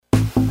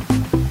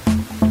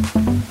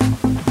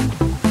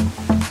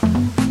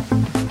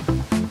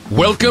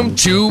Welcome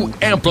to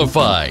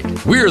Amplified.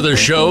 We're the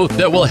show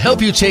that will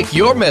help you take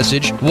your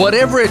message,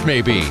 whatever it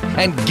may be,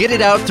 and get it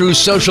out through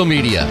social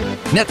media,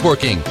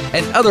 networking,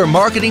 and other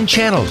marketing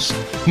channels.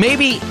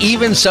 Maybe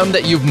even some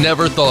that you've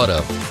never thought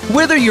of.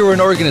 Whether you're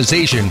an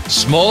organization,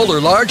 small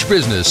or large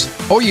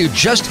business, or you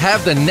just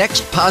have the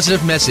next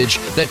positive message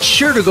that's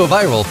sure to go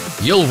viral,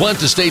 you'll want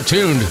to stay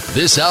tuned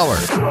this hour.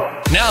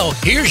 Now,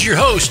 here's your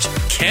host,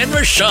 Ken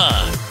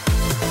Rochon.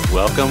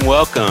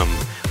 Welcome.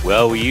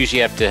 Well, we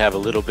usually have to have a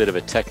little bit of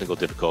a technical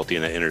difficulty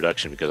in that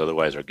introduction because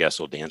otherwise our guests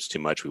will dance too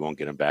much. We won't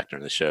get them back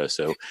during the show.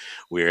 So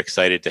we're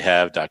excited to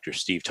have Dr.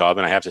 Steve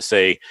Taubman. I have to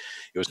say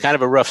it was kind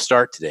of a rough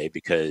start today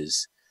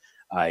because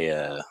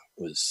I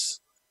was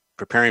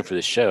preparing for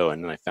the show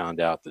and then I found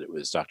out that it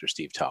was Dr.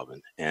 Steve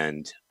Taubman.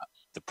 And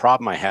the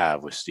problem I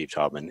have with Steve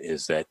Taubman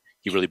is that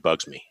he really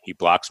bugs me. He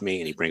blocks me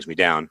and he brings me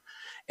down.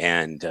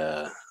 And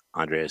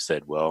Andrea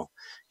said, well,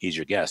 he's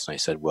your guest. And I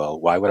said, well,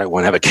 why would I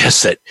want to have a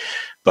guest that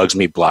bugs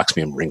me, blocks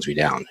me, and brings me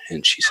down?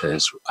 And she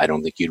says, I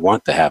don't think you'd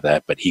want to have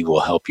that, but he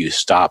will help you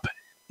stop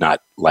not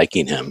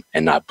liking him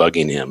and not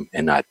bugging him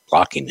and not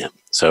blocking him.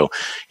 So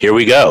here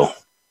we go.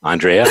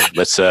 Andrea,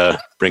 let's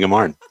bring him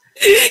on.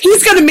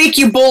 He's going to make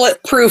you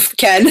bulletproof,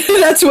 Ken.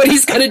 That's what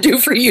he's going to do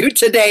for you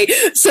today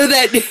so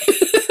that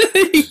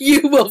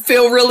you will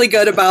feel really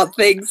good about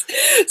things.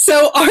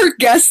 So our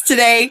guest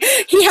today,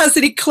 he has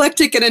an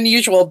eclectic and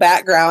unusual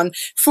background.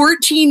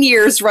 14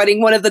 years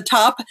running one of the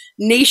top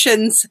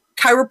nation's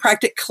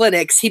chiropractic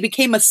clinics. He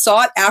became a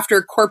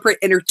sought-after corporate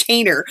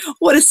entertainer.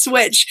 What a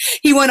switch.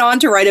 He went on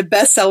to write a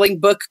best-selling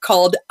book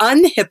called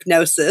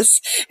Unhypnosis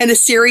and a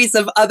series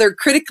of other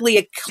critically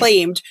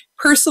acclaimed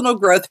personal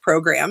growth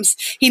programs.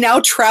 He now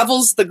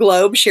travels the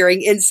globe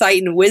sharing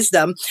insight and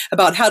wisdom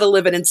about how to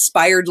live an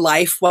inspired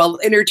life while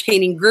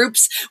entertaining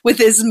groups with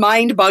his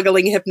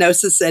mind-boggling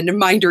hypnosis and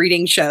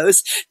mind-reading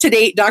shows. To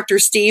date, Dr.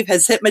 Steve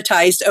has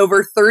hypnotized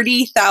over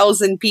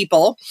 30,000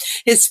 people.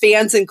 His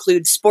fans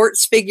include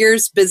sports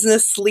figures,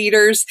 business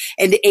leaders,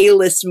 and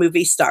A-list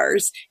movie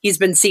stars. He's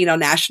been seen on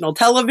national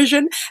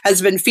television,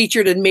 has been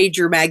featured in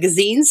major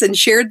magazines, and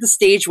shared the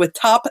stage with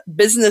top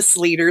business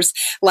leaders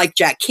like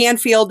Jack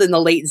Canfield and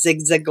the late Zig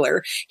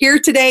Ziglar. Here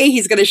today,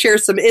 he's going to share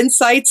some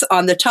insights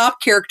on the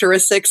top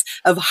characteristics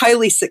of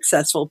highly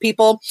successful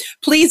people.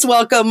 Please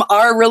welcome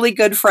our really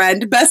good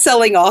friend,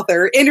 best-selling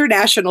author,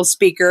 international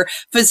speaker,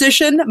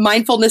 physician,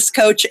 mindfulness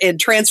coach,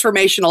 and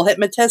transformational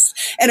hypnotist,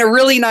 and a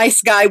really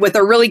nice guy with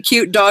a really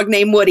cute dog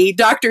named Woody,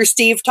 Dr.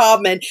 Steve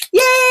Taubman.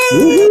 Yay!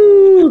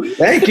 Woo-hoo!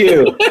 Thank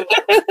you.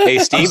 Hey,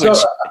 Steve.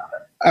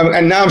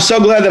 And now I'm so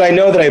glad that I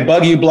know that I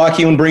bug you, block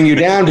you, and bring you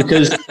down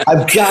because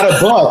I've got a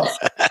book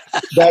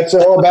that's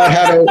all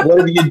about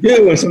what do you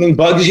do when something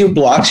bugs you,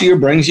 blocks you, or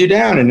brings you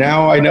down. And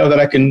now I know that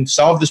I can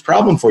solve this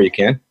problem for you,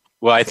 Ken.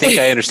 Well, I think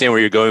I understand where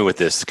you're going with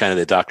this, kind of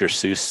the Dr.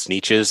 Seuss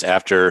niches.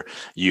 After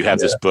you have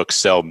this book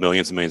sell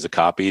millions and millions of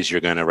copies,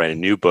 you're going to write a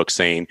new book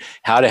saying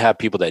how to have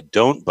people that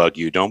don't bug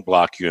you, don't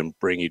block you, and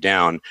bring you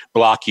down,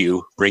 block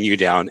you, bring you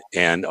down,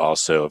 and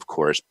also, of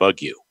course,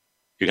 bug you.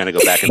 You're going to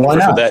go back and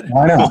forth with that?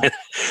 Why not?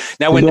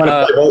 Now, when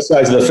both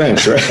sides of the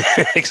fence, right?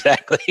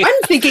 Exactly.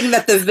 I'm thinking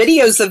that the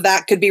videos of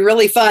that could be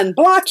really fun.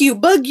 Block you,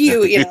 bug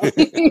you, you know.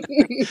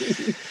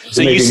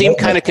 So you seem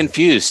kind of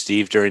confused,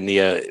 Steve, during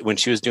the when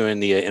she was doing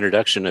the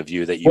introduction of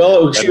you.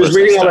 She was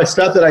reading all my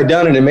stuff that I'd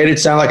done, and it made it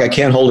sound like I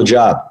can't hold a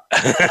job.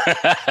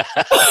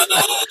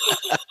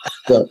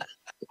 So.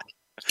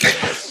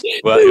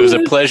 Well, it was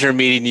a pleasure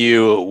meeting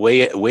you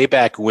way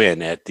back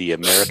when at the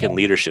American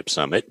Leadership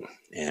Summit.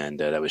 And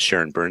that was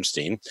Sharon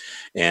Bernstein.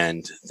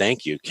 And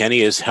thank you.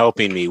 Kenny is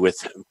helping me with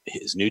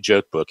his new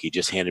joke book. He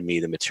just handed me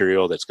the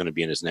material that's going to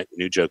be in his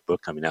new joke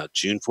book coming out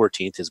June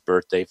 14th, his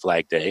birthday,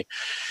 Flag Day.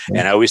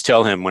 And I always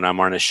tell him when I'm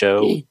on a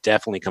show,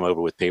 definitely come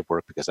over with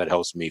paperwork because that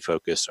helps me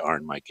focus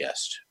on my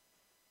guest.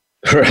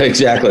 Right,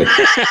 exactly.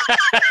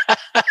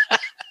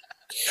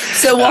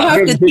 So we'll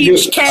have to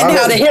teach Ken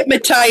how to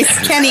hypnotize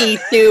Kenny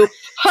to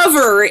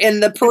hover in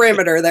the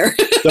perimeter there.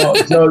 So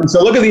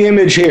look at the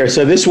image here.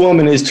 So this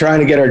woman is trying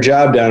to get her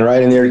job done,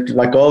 right? And they're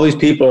like all these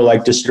people are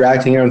like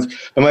distracting her.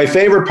 But my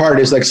favorite part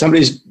is like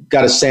somebody's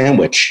got a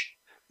sandwich.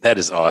 That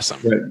is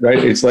awesome.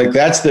 Right? It's like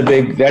that's the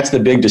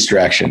big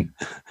distraction.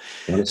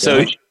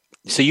 So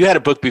you had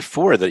a book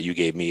before that you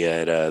gave me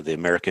at the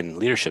American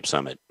Leadership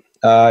Summit.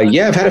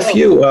 Yeah, I've had a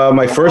few.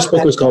 My first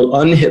book was called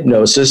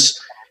Unhypnosis.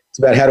 It's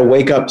about how to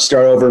wake up,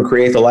 start over, and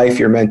create the life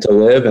you're meant to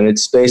live. And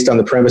it's based on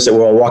the premise that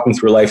we're all walking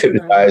through life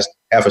hypnotized,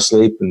 half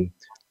asleep, and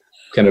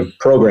kind of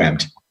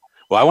programmed.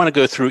 Well, I want to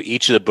go through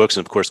each of the books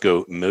and, of course,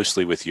 go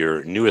mostly with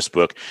your newest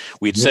book.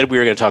 We'd said we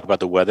were going to talk about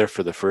the weather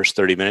for the first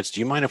 30 minutes.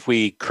 Do you mind if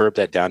we curb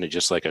that down to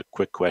just like a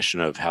quick question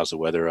of how's the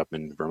weather up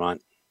in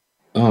Vermont?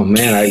 Oh,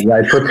 man,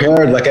 I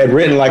prepared like I'd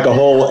written like a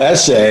whole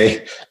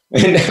essay,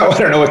 and now I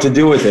don't know what to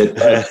do with it.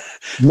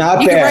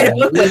 Not you bad. Can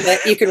write a book with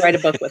it. You can write a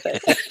book with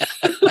it.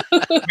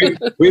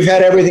 We've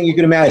had everything you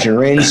can imagine,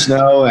 rain,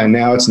 snow, and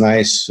now it's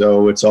nice,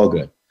 so it's all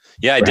good.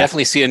 Yeah, I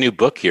definitely see a new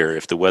book here.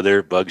 If the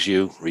weather bugs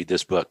you, read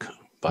this book.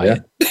 Buy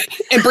it.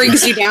 It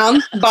brings you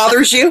down,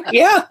 bothers you.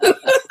 Yeah.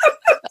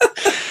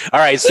 All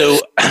right. So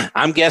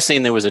I'm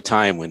guessing there was a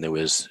time when there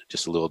was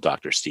just a little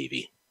Dr.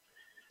 Stevie.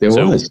 There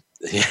was.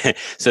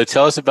 So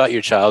tell us about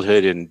your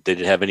childhood, and did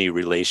it have any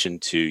relation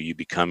to you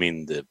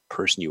becoming the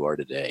person you are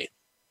today?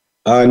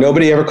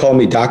 Nobody ever called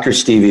me Dr.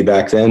 Stevie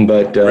back then,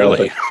 but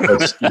really,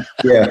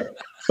 yeah.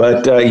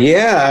 But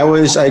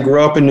I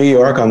grew up in New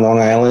York on Long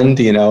Island,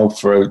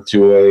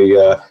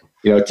 to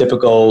a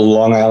typical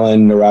Long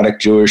Island neurotic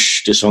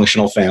Jewish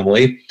dysfunctional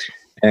family,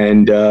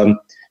 and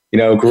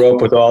grew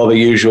up with all the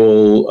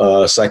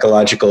usual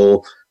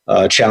psychological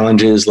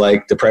challenges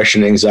like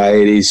depression,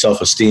 anxiety,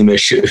 self-esteem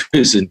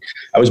issues, and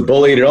I was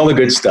bullied and all the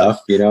good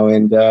stuff,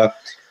 and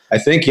I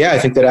think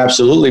that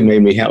absolutely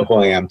made me who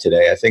I am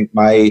today. I think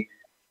my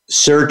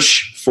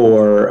search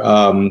for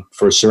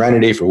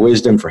serenity, for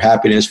wisdom, for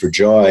happiness, for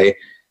joy,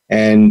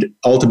 and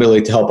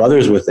ultimately to help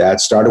others with that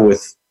started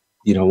with,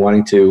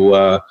 wanting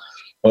to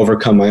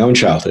overcome my own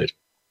childhood.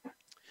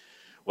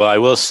 Well, I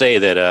will say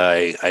that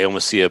I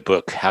almost see a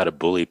book, How to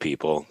Bully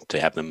People, to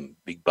have them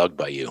be bugged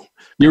by you.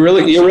 You're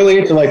really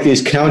into like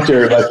these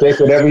counter, like take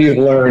whatever you've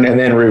learned and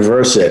then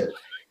reverse it.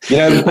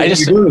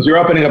 You're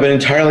opening up an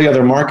entirely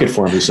other market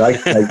for me, so I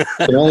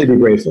can only be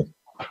grateful.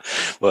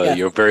 Well, yeah.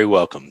 You're very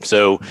welcome.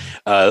 So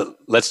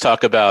let's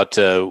talk about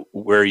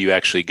where you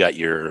actually got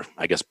your,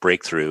 I guess,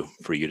 breakthrough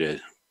for you to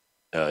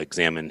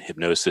examine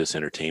hypnosis,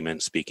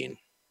 entertainment, speaking.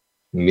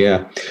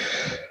 Yeah.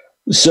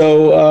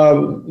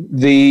 So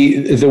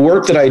the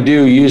work that I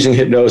do using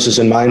hypnosis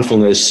and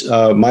mindfulness,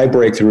 my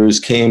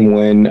breakthroughs came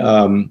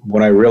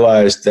when I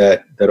realized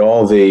that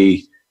all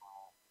the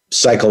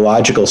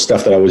psychological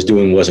stuff that I was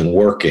doing wasn't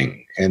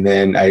working, and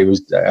then I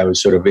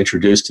was sort of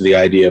introduced to the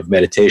idea of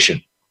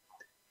meditation,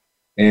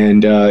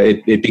 and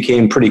it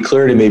became pretty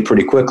clear to me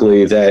pretty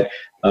quickly that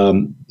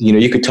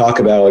you could talk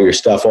about all your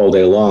stuff all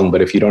day long,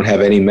 but if you don't have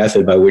any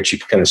method by which you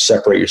can kind of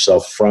separate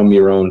yourself from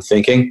your own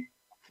thinking,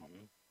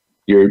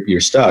 you're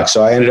stuck.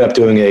 So I ended up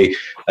doing a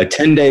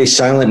 10-day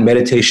silent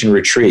meditation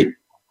retreat.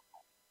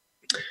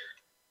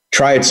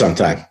 Try it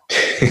sometime.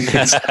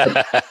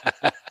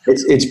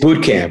 It's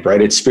boot camp,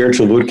 right? It's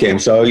spiritual boot camp.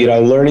 So,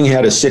 learning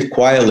how to sit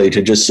quietly,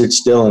 to just sit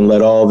still and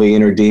let all the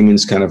inner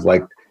demons kind of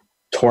like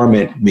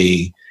torment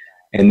me,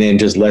 and then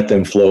just let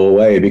them flow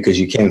away, because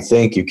you can't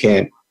think, you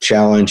can't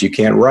challenge, you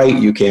can't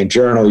write, you can't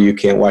journal, you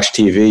can't watch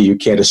TV, you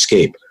can't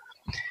escape.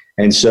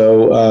 And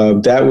so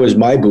that was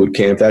my boot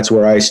camp. That's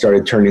where I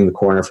started turning the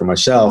corner for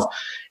myself.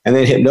 And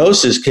then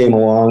hypnosis came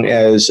along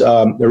as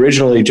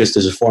originally just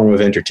as a form of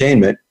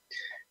entertainment,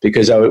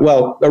 because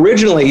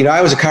originally,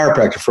 I was a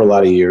chiropractor for a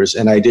lot of years,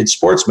 and I did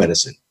sports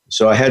medicine.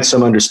 So I had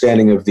some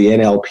understanding of the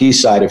NLP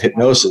side of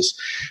hypnosis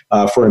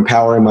for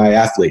empowering my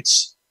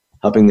athletes,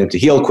 helping them to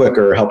heal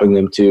quicker, helping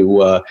them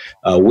to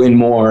win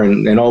more,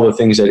 and all the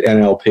things that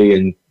NLP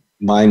and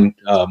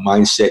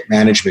mindset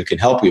management can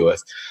help you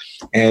with.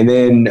 And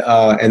then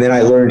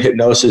I learned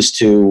hypnosis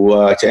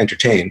to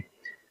entertain.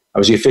 I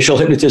was the official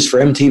hypnotist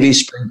for MTV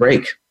Spring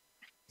Break.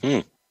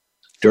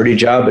 Dirty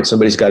job, but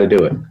somebody's got to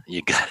do it.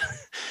 You got.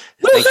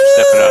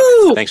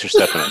 Thanks for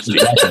stepping up,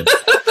 Steve.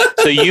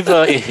 So you've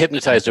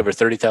hypnotized over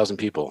 30,000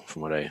 people,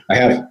 from what I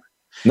have.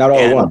 Not all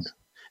at once.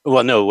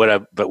 Well, no.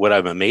 What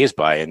I'm amazed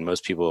by, and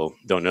most people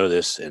don't know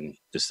this, and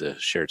this is a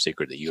shared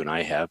secret that you and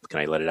I have. Can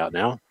I let it out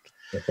now?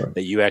 Okay.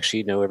 That you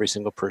actually know every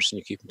single person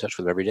you keep in touch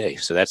with every day.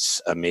 So that's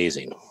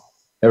amazing.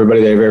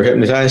 Everybody that I've ever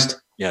hypnotized?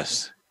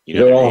 Yes.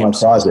 They're all in my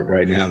closet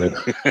right now.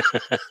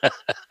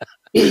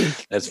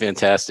 That's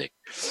fantastic.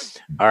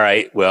 All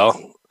right.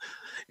 Well,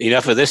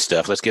 enough of this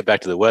stuff. Let's get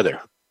back to the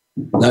weather.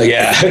 Oh,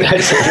 yeah.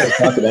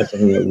 Talk about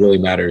something that really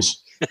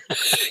matters.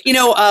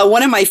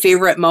 One of my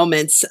favorite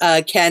moments,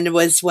 Ken,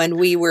 was when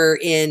we were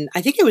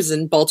I think it was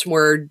in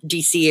Baltimore,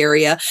 DC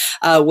area,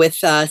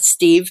 with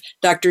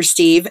Dr.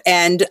 Steve,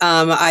 and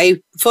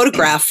I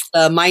photographed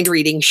the mind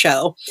reading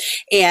show.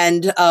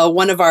 And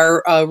one of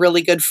our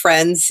really good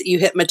friends, you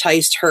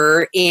hypnotized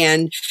her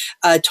and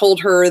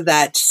told her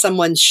that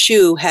someone's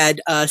shoe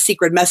had a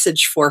secret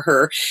message for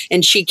her.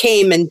 And she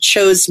came and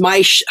chose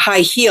my high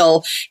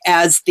heel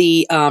as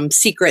the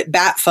secret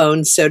bat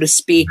phone, so to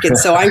speak. And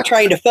so I'm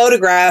trying to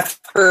photograph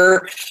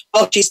her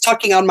while she's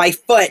tucking on my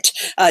foot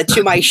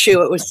to my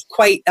shoe. It was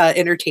quite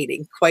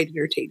entertaining. I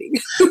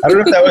don't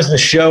know if that was the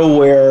show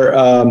where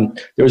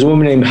there was a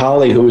woman named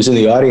Holly who was in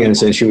the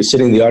audience, and she was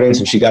sitting in the audience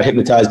and she got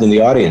hypnotized in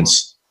the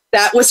audience.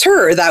 That was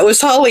her. That was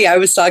Holly I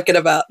was talking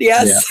about.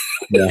 Yes.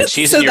 Yeah.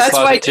 She's in your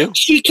closet too?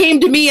 She came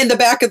to me in the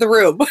back of the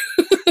room.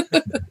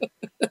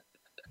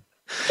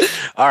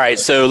 All right,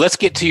 so let's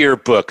get to your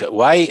book.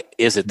 Why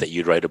is it that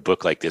you'd write a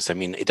book like this? I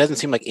mean, it doesn't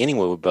seem like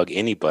anyone would bug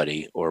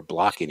anybody or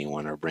block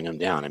anyone or bring them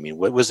down. I mean,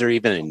 was there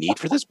even a need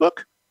for this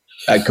book?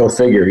 I go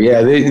figure.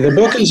 Yeah, the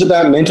book is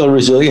about mental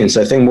resilience.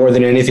 I think more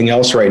than anything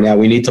else right now,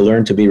 we need to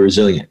learn to be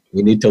resilient.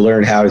 We need to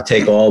learn how to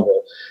take all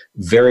the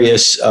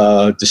various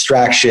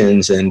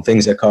distractions and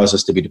things that cause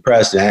us to be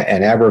depressed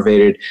and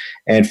aggravated,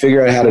 and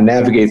figure out how to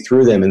navigate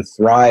through them and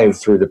thrive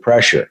through the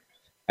pressure.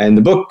 And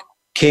the book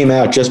came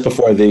out just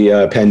before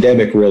the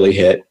pandemic really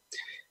hit.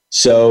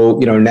 So,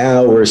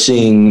 now we're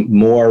seeing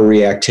more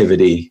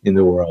reactivity in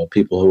the world,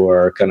 people who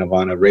are kind of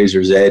on a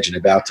razor's edge and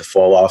about to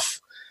fall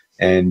off.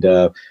 And,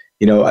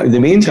 in the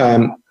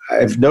meantime,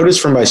 I've noticed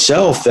for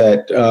myself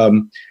that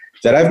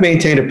I've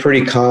maintained a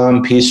pretty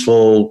calm,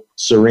 peaceful,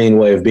 serene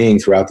way of being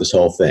throughout this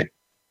whole thing.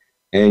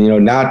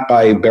 And, not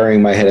by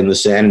burying my head in the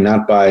sand and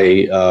not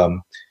by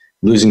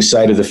losing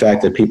sight of the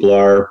fact that people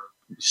are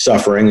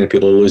suffering and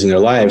people are losing their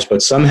lives,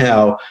 but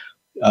somehow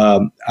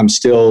I'm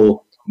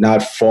still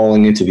not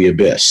falling into the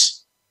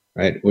abyss,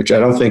 right? Which I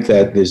don't think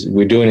that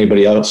we do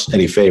anybody else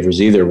any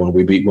favors either when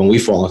we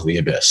fall into the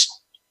abyss,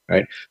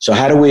 right? So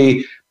how do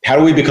we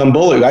become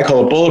I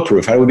call it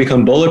bulletproof. How do we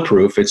become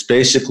bulletproof? It's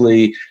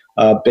basically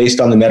based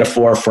on the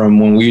metaphor from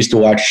when we used to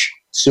watch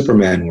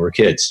Superman when we were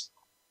kids,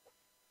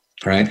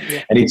 right?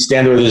 Yeah. And he'd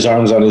stand there with his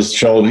arms on his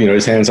shoulder,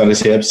 his hands on his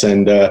hips,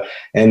 and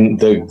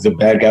the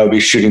bad guy would be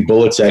shooting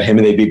bullets at him,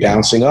 and they'd be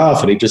bouncing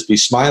off, and he'd just be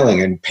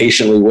smiling and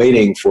patiently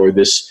waiting for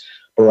this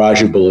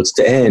barrage of bullets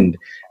to end,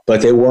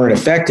 but they weren't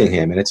affecting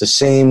him. And it's the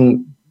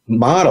same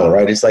model,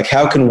 right? It's like,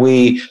 how can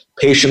we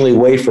patiently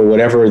wait for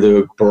whatever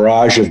the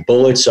barrage of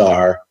bullets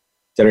are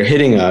that are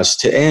hitting us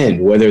to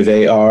end, whether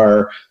they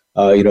are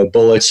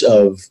bullets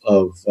of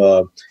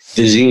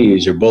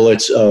disease, or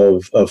bullets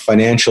of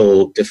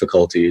financial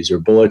difficulties, or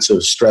bullets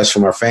of stress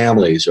from our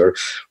families, or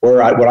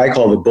what I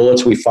call the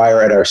bullets we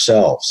fire at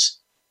ourselves,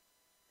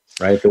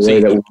 right? The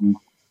way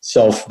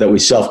that we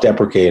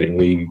self-deprecate and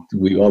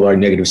we all our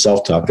negative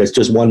self-talk. That's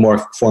just one more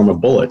form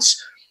of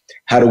bullets.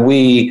 How do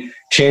we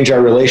change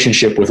our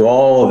relationship with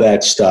all of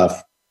that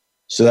stuff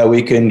so that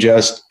we can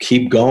just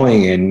keep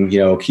going and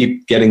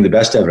keep getting the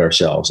best of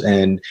ourselves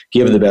and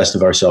give the best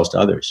of ourselves to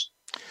others?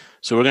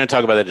 So we're going to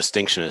talk about that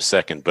distinction in a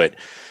second, but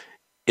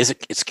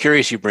it's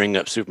curious you bring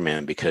up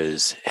Superman,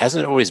 because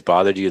hasn't it always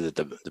bothered you that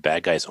the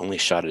bad guys only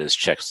shot at his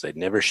chest? They'd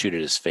never shoot at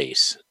his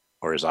face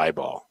or his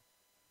eyeball.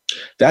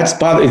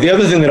 The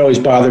other thing that always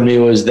bothered me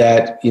was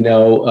that,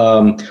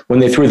 when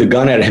they threw the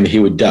gun at him, he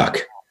would duck.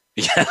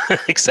 Yeah,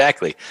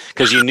 exactly.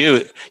 Because you knew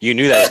that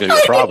was going to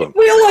be a problem. I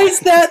didn't realize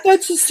that.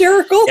 That's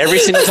hysterical. Every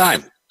single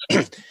time.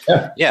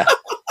 Yeah.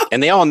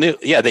 And they all knew.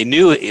 Yeah, they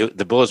knew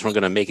the bullets weren't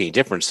going to make any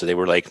difference. So they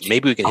were like,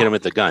 maybe we can hit him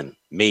with the gun.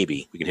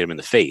 Maybe we can hit him in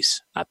the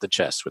face, not the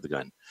chest with the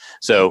gun.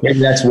 So maybe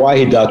that's why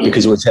he ducked,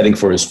 because it was heading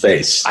for his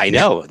face. I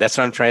know. That's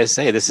what I'm trying to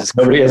say. This is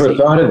nobody crazy. Ever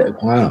thought of it.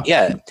 Wow.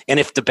 Yeah. And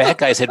if the bad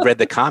guys had read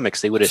the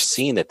comics, they would have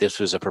seen that this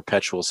was a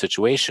perpetual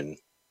situation,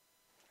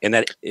 and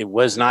that it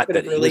was not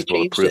that he was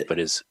bulletproof, but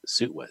his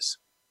suit was.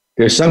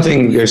 There's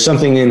something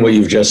in what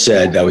you've just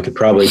said that we could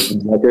probably,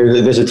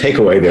 there's a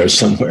takeaway there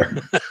somewhere.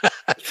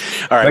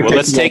 All right. Well,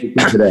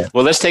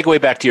 let's take away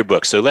back to your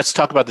book. So let's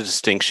talk about the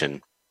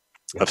distinction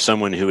of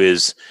someone who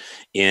is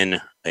in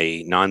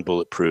a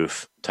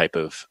non-bulletproof type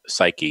of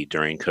psyche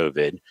during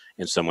COVID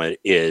and someone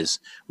is.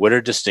 What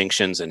are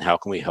distinctions, and how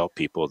can we help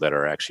people that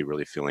are actually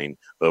really feeling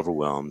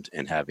overwhelmed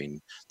and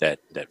having that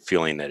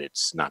feeling that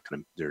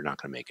they're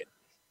not going to make it?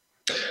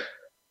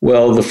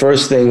 Well, the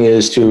first thing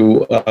is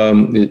to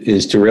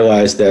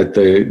realize that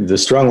the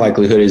strong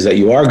likelihood is that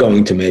you are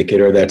going to make it,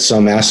 or that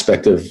some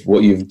aspect of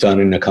what you've done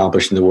and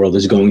accomplished in the world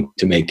is going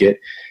to make it,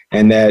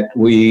 and that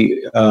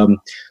we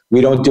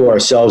don't do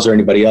ourselves or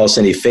anybody else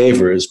any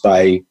favors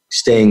by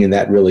staying in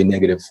that really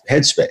negative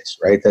headspace,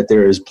 right? That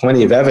there is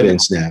plenty of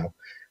evidence now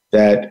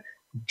that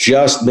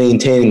just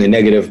maintaining a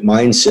negative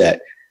mindset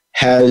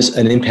has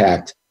an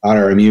impact on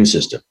our immune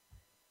system.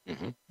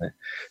 Mm-hmm. Right?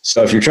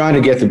 So if you're trying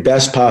to get the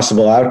best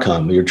possible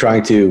outcome, you're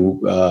trying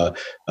to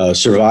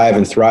survive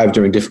and thrive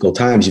during difficult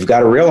times, you've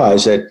got to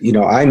realize that,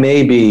 I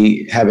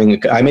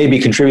may be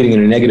contributing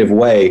in a negative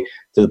way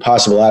to the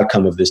possible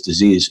outcome of this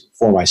disease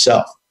for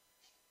myself.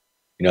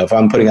 If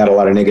I'm putting out a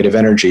lot of negative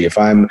energy, if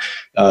I'm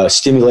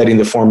stimulating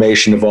the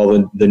formation of all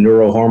the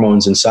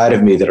neurohormones inside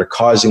of me that are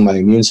causing my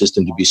immune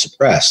system to be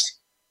suppressed,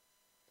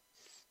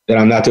 then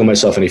I'm not doing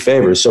myself any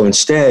favors. So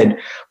instead,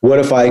 what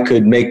if I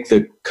could make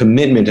the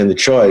commitment and the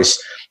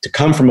choice to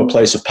come from a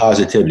place of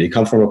positivity,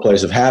 come from a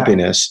place of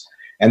happiness,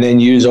 and then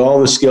use all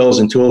the skills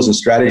and tools and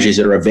strategies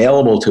that are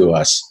available to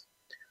us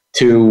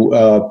to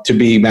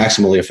be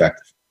maximally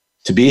effective,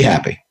 to be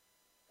happy.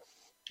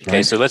 Okay,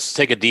 right? So let's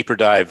take a deeper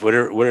dive. What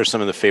are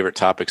some of the favorite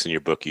topics in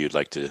your book you'd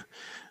like to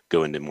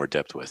go into more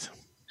depth with?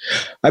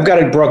 I've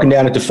got it broken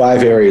down into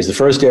 5 areas. The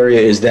first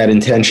area is that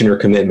intention or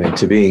commitment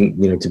to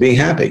being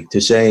happy, to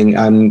saying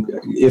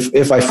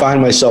if I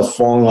find myself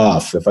falling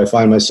off, if I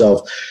find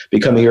myself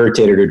becoming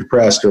irritated or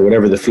depressed or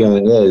whatever the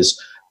feeling is,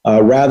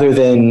 rather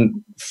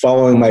than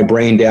following my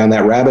brain down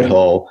that rabbit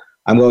hole,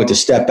 I'm going to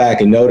step back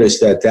and notice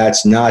that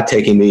that's not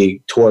taking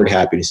me toward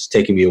happiness, it's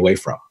taking me away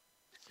from.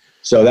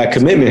 So that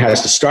commitment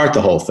has to start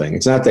the whole thing.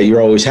 It's not that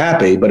you're always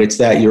happy, but it's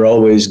that you're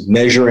always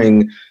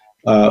measuring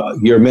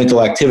your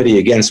mental activity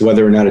against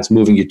whether or not it's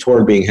moving you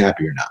toward being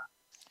happy or not.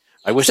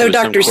 I wish so,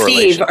 Dr.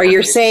 Steve, are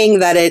you saying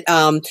that it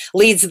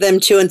leads them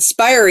to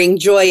inspiring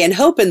joy and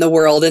hope in the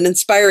world and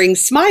inspiring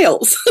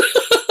smiles?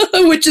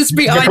 which is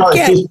beyond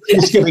Ken.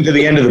 Skipping to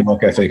the end of the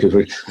book, I think.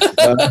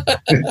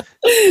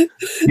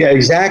 Yeah,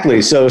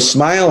 exactly. So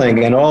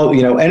smiling and all,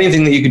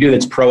 anything that you can do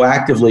that's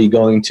proactively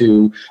going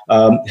to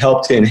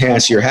help to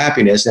enhance your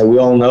happiness. Now, we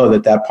all know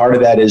that part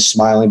of that is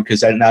smiling,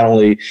 because that not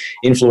only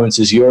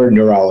influences your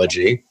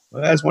neurology.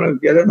 Well, that's one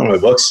of my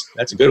books.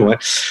 That's a good one.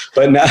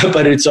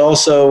 But it's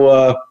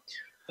also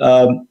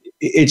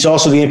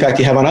the impact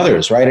you have on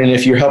others, right? And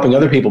if you're helping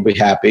other people be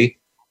happy,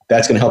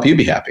 that's going to help you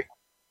be happy.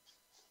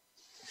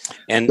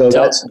 And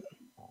so I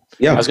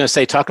was going to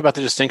say, talk about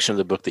the distinction of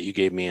the book that you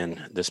gave me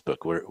in this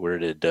book. Where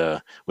did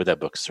that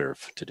book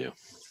serve to do?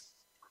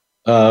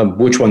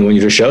 Which one? When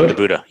you just showed? The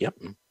Buddha. Yep.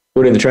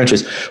 Buddha in the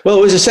Trenches. Well,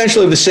 it was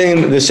essentially the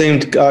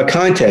same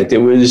content. It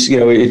was,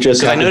 it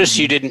just. I noticed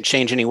you didn't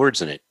change any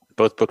words in it.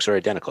 Both books are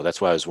identical.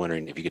 That's why I was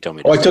wondering if you could tell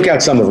me. I took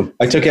out some of them.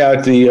 I took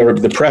out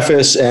the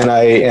preface, and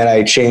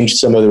I changed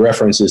some of the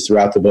references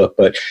throughout the book.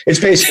 But it's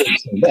basically the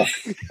same book.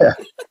 Yeah.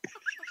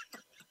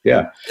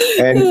 Yeah,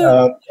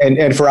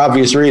 and for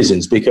obvious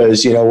reasons,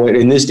 because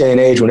in this day and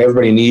age, when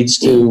everybody needs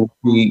to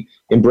be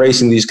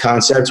embracing these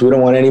concepts, we don't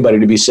want anybody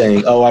to be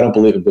saying, "Oh, I don't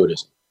believe in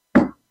Buddhism,"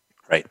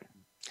 right?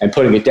 And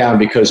putting it down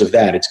because of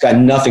that. It's got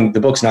nothing. The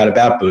book's not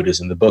about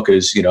Buddhism. The book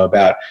is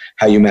about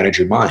how you manage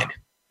your mind.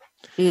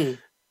 Mm.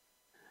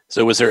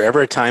 So, was there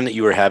ever a time that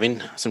you were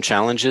having some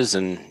challenges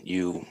and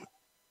you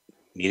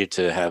needed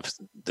to have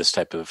this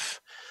type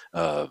of,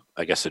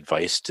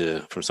 advice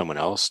from someone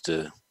else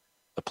to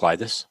apply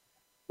this?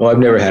 Well, I've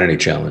never had any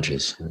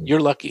challenges. You're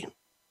lucky.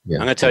 Yeah.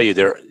 I'm going to tell you,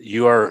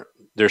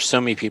 there's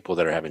so many people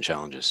that are having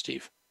challenges,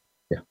 Steve.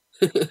 Yeah.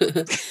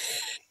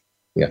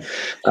 Yeah.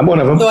 I'm one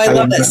of them. So I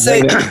love that. So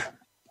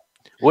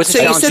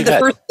you said the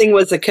first thing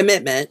was a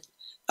commitment.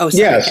 Oh,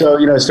 sorry. Yeah. So,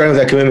 starting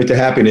with that commitment to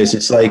happiness,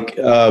 it's like,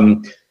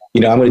 I'm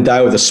going to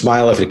die with a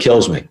smile if it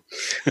kills me.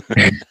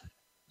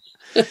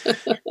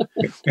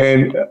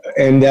 and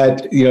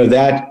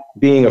that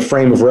being a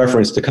frame of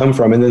reference to come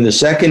from. And then the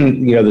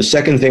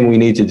second thing we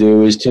need to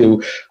do is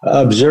to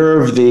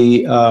observe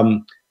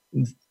the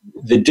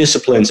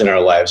disciplines in our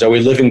lives. Are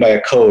we living by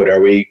a code? Are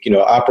we,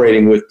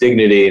 operating with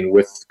dignity and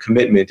with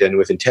commitment and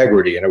with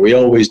integrity? And are we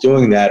always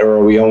doing that? Or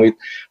are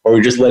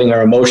we just letting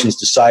our emotions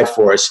decide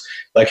for us?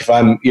 Like if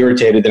I'm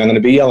irritated, then I'm going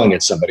to be yelling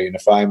at somebody. And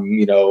if I'm,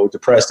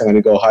 depressed, I'm going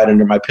to go hide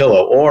under my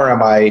pillow. Or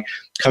am I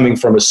coming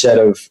from a set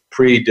of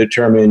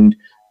predetermined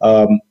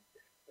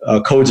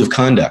codes of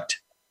conduct?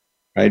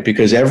 Right?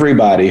 Because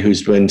everybody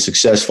who's been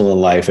successful in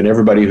life and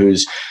everybody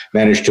who's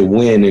managed to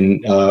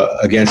win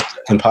against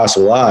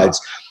impossible odds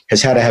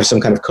has had to have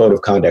some kind of code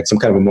of conduct, some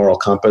kind of a moral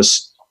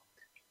compass,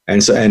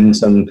 and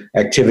some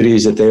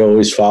activities that they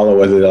always follow,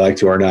 whether they like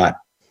to or not.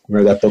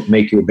 Remember that book,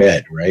 Make Your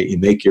Bed, right? You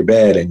make your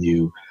bed and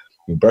you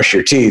brush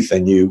your teeth,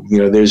 and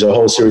there's a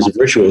whole series of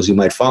rituals you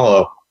might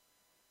follow.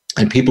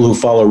 And people who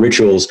follow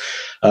rituals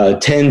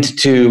tend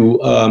to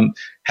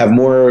have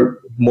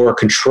more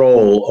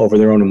control over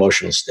their own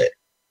emotional state,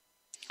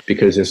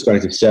 because they're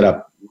starting to set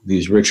up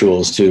these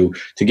rituals to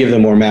give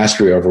them more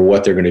mastery over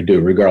what they're going to do,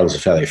 regardless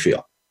of how they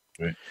feel.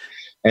 Right.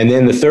 And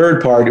then the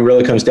third part, it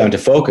really comes down to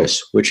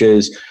focus, which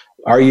is,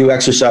 are you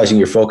exercising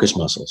your focus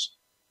muscles?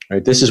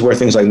 Right. This is where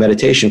things like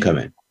meditation come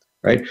in.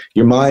 Right.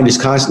 Your mind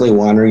is constantly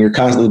wandering. You're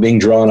constantly being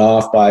drawn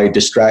off by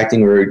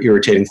distracting or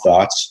irritating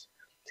thoughts.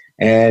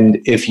 And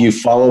if you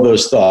follow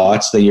those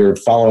thoughts, then you're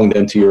following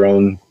them to your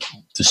own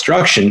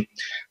destruction,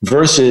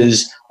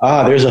 versus,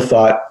 there's a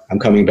thought, I'm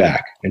coming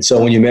back. And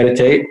so when you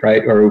meditate,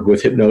 right, or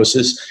with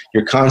hypnosis,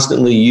 you're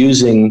constantly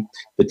using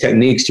the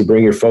techniques to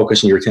bring your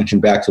focus and your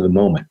attention back to the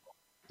moment,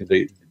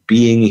 the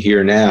being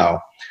here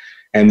now.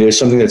 And there's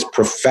something that's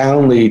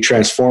profoundly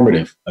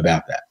transformative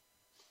about that.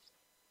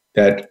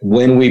 That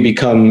when we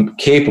become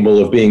capable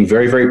of being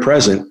very, very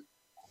present,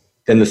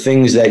 then the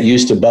things that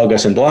used to bug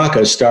us and block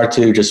us start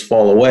to just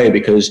fall away,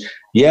 because,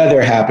 yeah,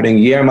 they're happening.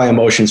 Yeah, my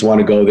emotions want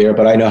to go there,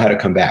 but I know how to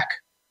come back.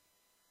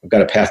 I've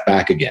got a path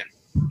back again.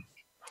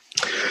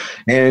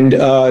 And,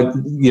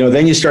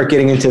 then you start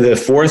getting into the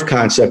fourth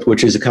concept,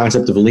 which is the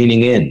concept of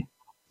leaning in.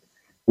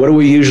 What do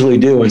we usually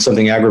do when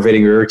something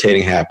aggravating or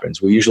irritating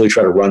happens? We usually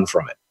try to run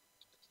from it.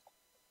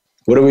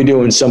 What do we do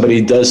when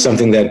somebody does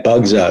something that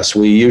bugs us?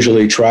 We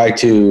usually try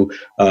to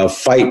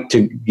fight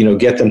to,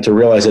 get them to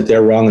realize that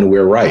they're wrong and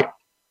we're right.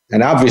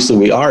 And obviously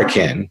we are,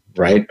 Ken,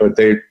 right? But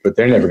they're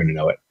never going to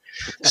know it.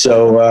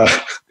 So,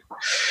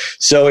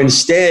 so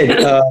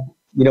instead,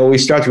 we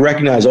start to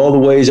recognize all the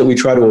ways that we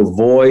try to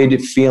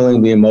avoid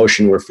feeling the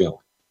emotion we're feeling.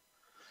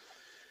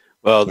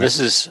 Well, this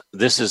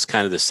is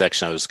kind of the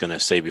section I was going to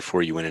say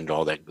before you went into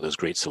all those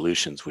great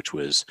solutions, which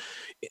was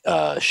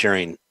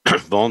sharing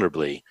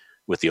vulnerably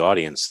with the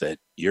audience that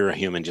you're a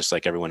human just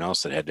like everyone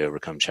else that had to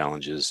overcome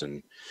challenges.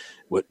 And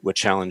what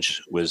challenge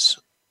was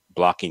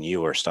blocking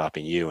you or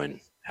stopping you,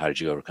 and how did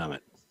you overcome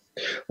it?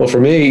 Well, for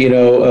me,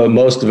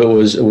 most of it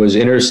was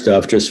inner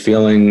stuff, just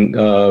feeling,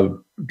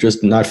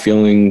 just not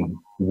feeling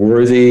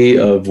worthy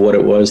of what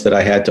it was that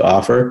I had to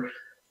offer.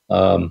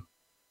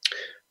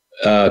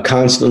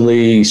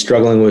 Constantly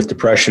struggling with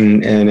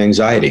depression and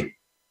anxiety,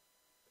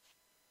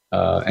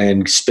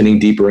 and spinning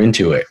deeper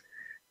into it.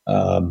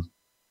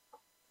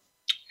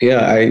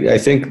 Yeah, I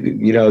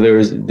think,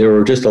 there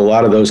were just a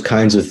lot of those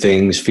kinds of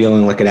things,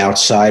 feeling like an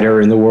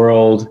outsider in the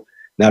world,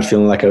 not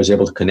feeling like I was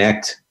able to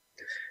connect.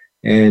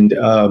 And,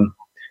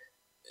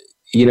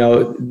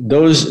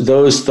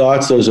 those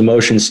thoughts, those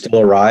emotions still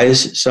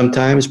arise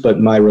sometimes, but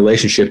my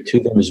relationship to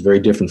them is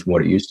very different from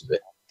what it used to be.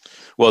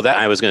 Well, that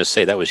I was going to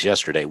say that was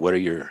yesterday. What are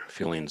your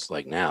feelings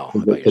like now?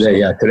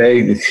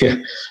 Today,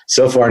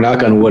 so far,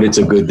 knock on wood, it's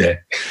a good day.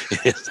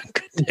 It's a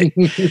good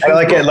day.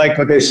 I like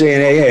what they say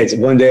in AA. It's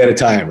one day at a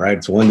time, right?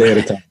 It's one day at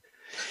a time.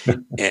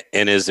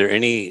 And is there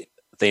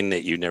anything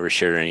that you've never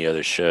shared on any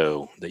other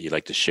show that you'd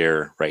like to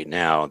share right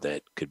now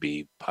that could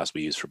be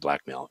possibly used for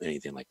blackmail?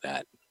 Anything like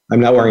that? I'm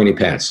not wearing any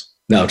pants.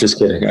 No, just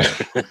kidding.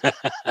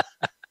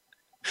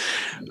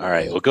 All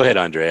right. Well, go ahead,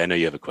 Andre. I know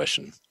you have a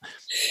question.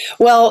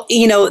 Well,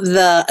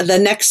 the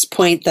next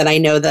point that I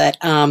know that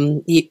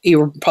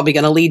you're probably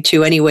going to lead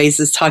to anyways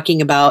is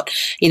talking about,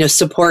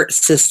 support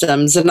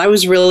systems. And I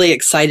was really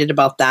excited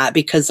about that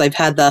because I've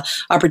had the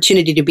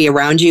opportunity to be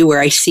around you where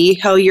I see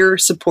how you're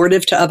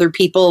supportive to other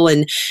people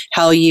and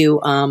how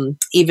you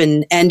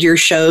even end your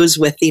shows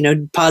with,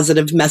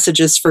 positive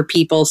messages for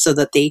people so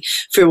that they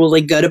feel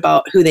really good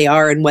about who they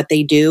are and what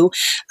they do.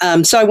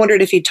 So I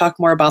wondered if you'd talk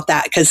more about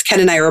that because Ken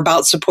and I are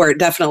about support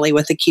definitely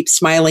with the Keep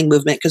Smiling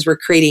movement because we're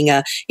creating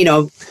a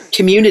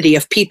community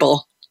of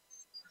people.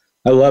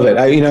 I love it.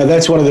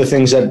 That's one of the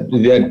things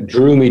that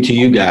drew me to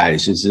you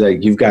guys is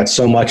that you've got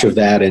so much of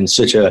that and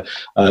such a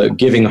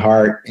giving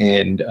heart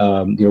and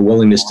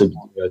willingness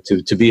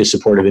to be a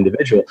supportive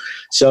individual.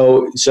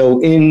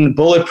 So in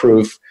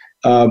Bulletproof,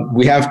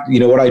 we have,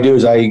 what I do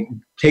is I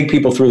take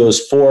people through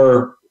those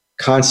 4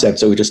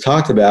 concepts that we just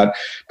talked about,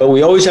 but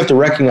we always have to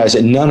recognize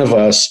that none of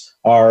us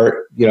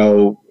are,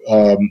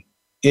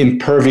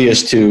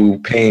 impervious to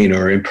pain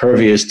or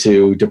impervious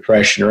to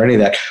depression or any of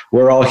that.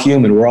 We're all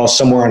human. We're all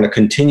somewhere on a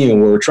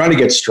continuum where we're trying to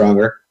get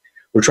stronger.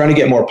 We're trying to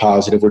get more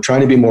positive. We're trying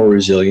to be more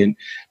resilient.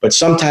 But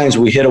sometimes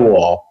we hit a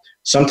wall.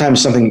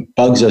 Sometimes something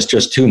bugs us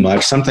just too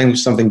much.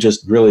 Sometimes something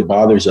just really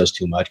bothers us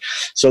too much.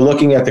 So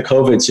looking at the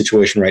COVID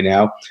situation right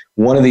now,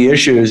 one of the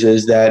issues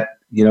is that,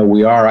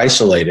 we are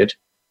isolated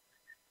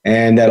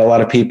and that a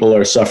lot of people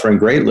are suffering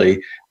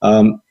greatly.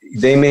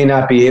 They may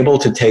not be able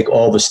to take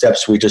all the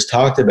steps we just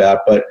talked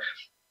about, but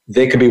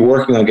they could be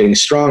working on getting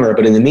stronger.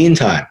 But in the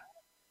meantime,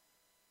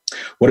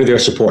 what are their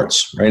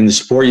supports, right? And the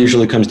support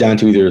usually comes down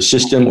to either a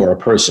system or a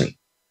person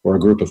or a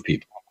group of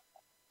people,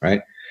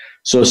 right?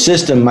 So a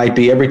system might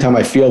be every time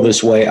I feel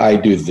this way, I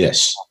do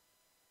this,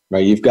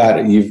 right?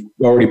 You've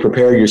already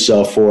prepared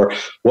yourself for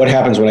what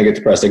happens when I get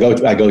depressed. I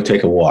go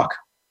take a walk,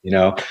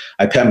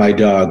 I pet my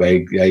dog, I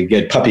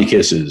get puppy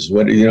kisses,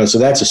 so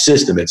that's a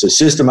system. It's a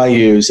system I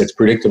use that's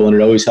predictable and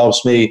it always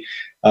helps me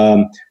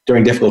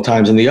during difficult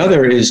times. And the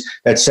other is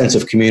that sense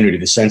of community,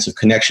 the sense of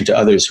connection to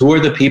others. Who are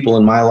the people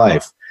in my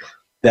life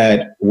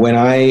that when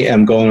I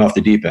am going off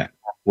the deep end,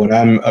 when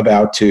I'm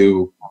about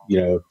to,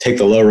 take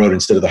the low road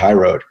instead of the high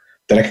road,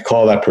 that I could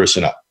call that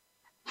person up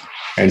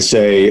and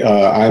say,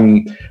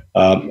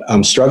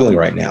 I'm struggling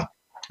right now.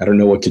 I don't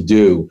know what to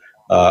do.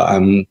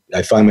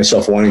 I find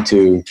myself wanting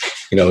to,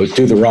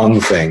 do the wrong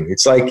thing.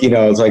 It's like,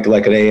 it's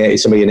like an AA,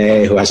 somebody in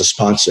AA who has a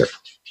sponsor,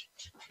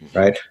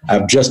 right?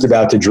 I'm just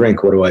about to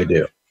drink. What do I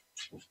do?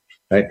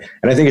 Right.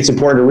 And I think it's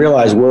important to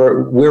realize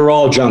we're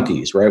all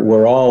junkies, right?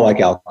 We're all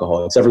like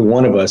alcoholics. Every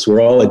one of us,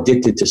 we're all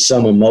addicted to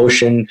some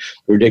emotion.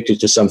 We're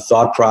addicted to some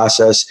thought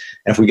process.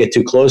 And if we get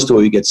too close to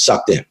it, we get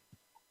sucked in.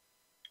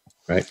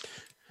 Right.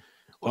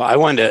 Well, I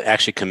wanted to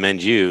actually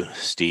commend you,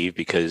 Steve,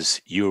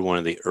 because you were one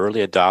of the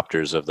early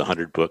adopters of the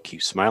 100-book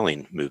Keep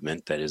Smiling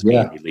movement that is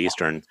being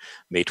released on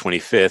May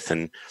 25th.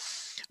 And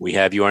we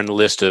have you on the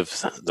list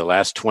of the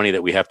last 20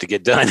 that we have to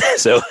get done.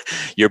 So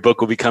your book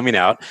will be coming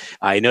out.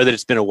 I know that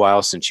it's been a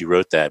while since you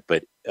wrote that,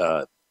 but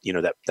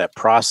that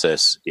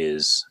process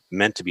is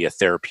meant to be a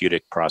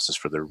therapeutic process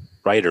for the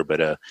writer,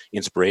 but a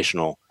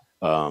inspirational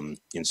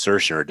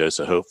insertion or a dose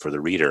of hope for the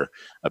reader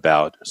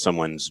about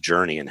someone's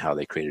journey and how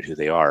they created who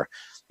they are.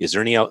 Is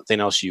there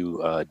anything else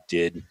you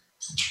did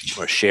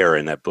or share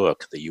in that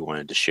book that you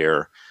wanted to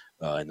share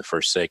in the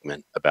first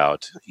segment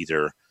about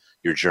either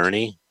your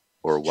journey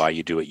or why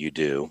you do what you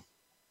do?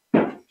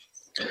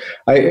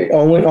 I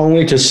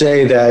only to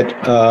say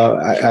that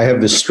I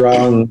have this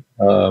strong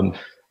kind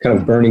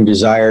of burning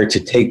desire to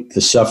take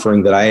the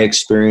suffering that I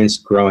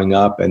experienced growing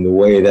up and the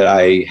way that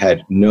I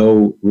had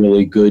no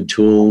really good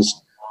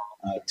tools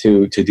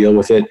to deal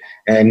with it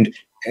and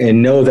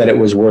know that it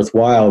was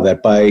worthwhile,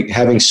 that by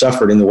having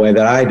suffered in the way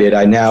that I did,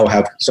 I now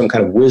have some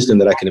kind of wisdom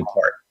that I can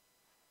impart,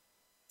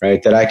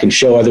 right? That I can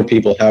show other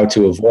people how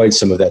to avoid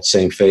some of that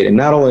same fate, and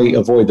not only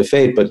avoid the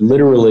fate, but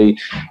literally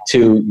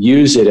to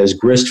use it as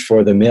grist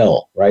for the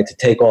mill, right? To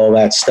take all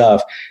that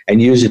stuff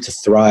and use it to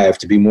thrive,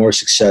 to be more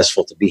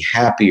successful, to be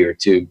happier,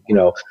 to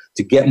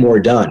get more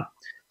done.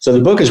 So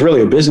the book is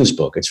really a business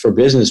book. It's for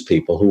business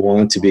people who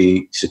want to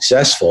be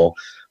successful,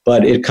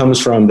 but it comes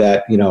from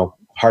that,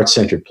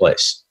 heart-centered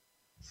place.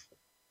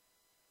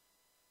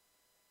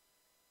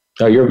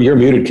 Oh, you're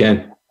muted,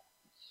 Ken.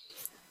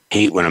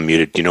 Hate when I'm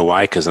muted. Do you know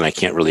why? Because then I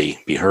can't really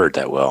be heard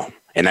that well.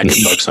 and that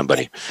could bug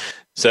somebody.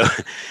 So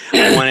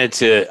I wanted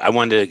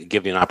to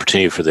give you an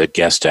opportunity for the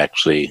guest,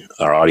 actually,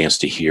 our audience,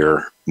 to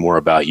hear more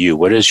about you.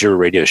 What is your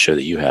radio show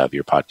that you have,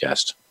 your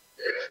podcast?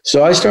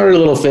 So I started a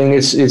little thing.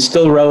 It's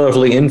still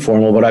relatively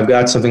informal, but I've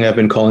got something I've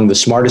been calling The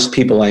Smartest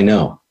People I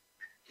Know.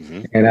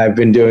 Mm-hmm. And I've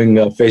been doing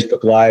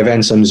Facebook Live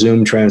and some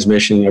Zoom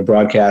transmission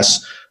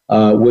broadcasts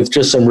with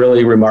just some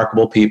really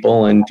remarkable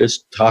people and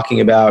just talking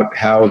about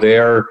how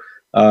they're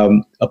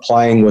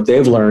applying what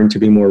they've learned to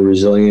be more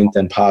resilient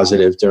and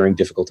positive during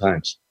difficult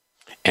times.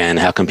 And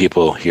how can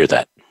people hear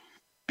that?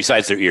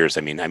 Besides their ears,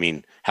 I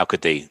mean, how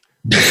could they?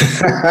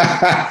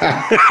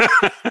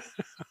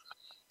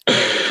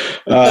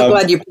 I'm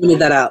glad you pointed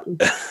that out.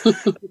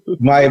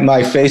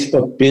 my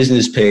Facebook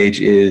business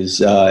page is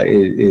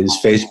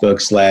Facebook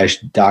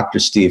 / Dr.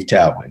 Steve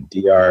Taubman,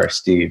 Dr.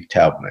 Steve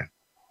Taubman.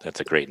 That's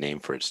a great name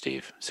for it,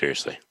 Steve.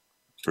 Seriously.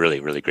 Really,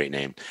 really great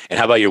name. And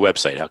how about your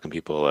website? How can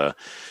people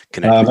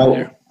connect with you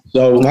there?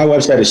 So my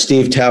website is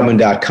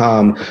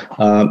stevetaubman.com.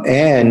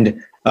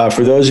 And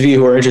for those of you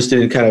who are interested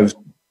in kind of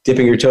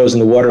dipping your toes in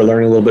the water,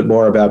 learning a little bit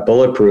more about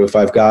Bulletproof,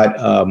 I've got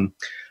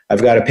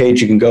a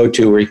page you can go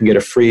to where you can get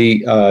a free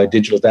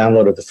digital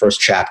download of the first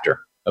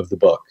chapter of the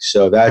book.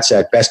 So that's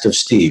at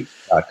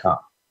bestofsteve.com.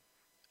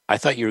 I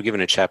thought you were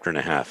given a chapter and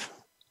a half.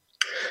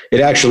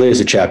 It actually is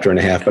a chapter and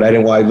a half, but I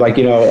didn't want,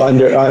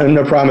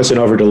 under promise and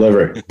over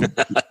deliver.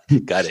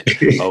 Got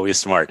it. Always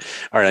smart.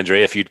 All right,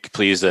 Andrea, if you'd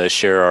please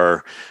share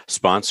our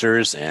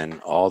sponsors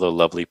and all the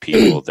lovely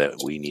people that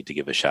we need to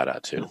give a shout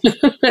out to.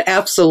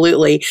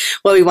 Absolutely.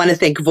 Well, we want to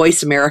thank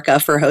Voice America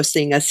for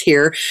hosting us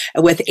here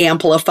with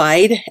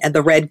Amplified and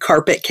the Red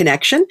Carpet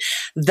Connection,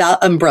 the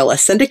Umbrella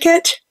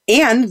Syndicate,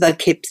 and the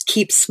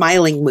Keep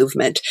Smiling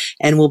movement.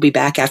 And we'll be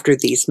back after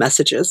these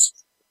messages.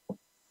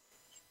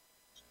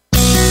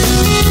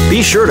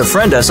 Be sure to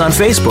friend us on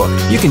Facebook.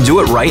 You can do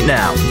it right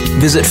now.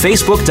 Visit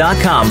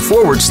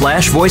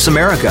facebook.com/Voice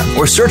America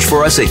or search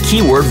for us at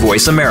keyword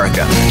Voice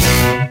America.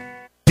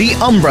 The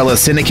Umbrella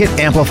Syndicate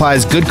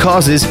amplifies good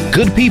causes,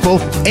 good people,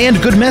 and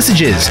good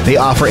messages. They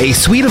offer a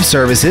suite of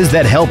services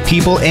that help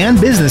people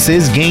and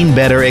businesses gain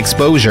better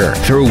exposure.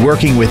 Through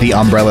working with the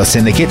Umbrella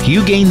Syndicate,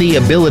 you gain the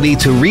ability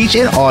to reach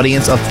an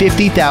audience of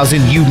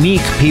 50,000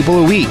 unique people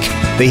a week.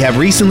 They have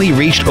recently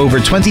reached over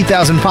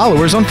 20,000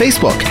 followers on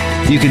Facebook.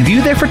 You can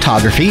view their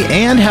photography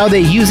and how they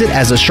use it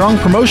as a strong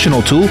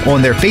promotional tool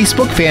on their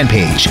Facebook fan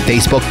page,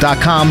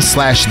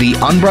 facebook.com/The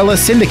Umbrella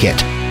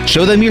Syndicate.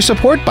 Show them your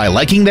support by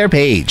liking their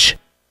page.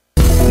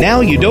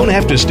 Now you don't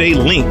have to stay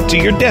linked to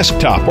your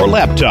desktop or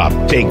laptop.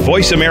 Take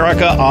Voice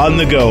America on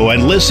the go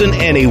and listen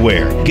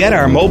anywhere. Get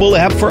our mobile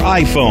app for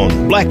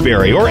iPhone,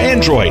 BlackBerry, or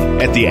Android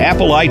at the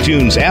Apple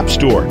iTunes App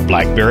Store,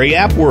 BlackBerry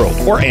App World,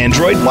 or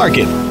Android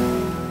Market.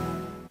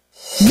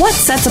 What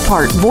sets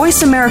apart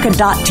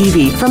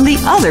VoiceAmerica.tv from the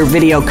other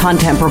video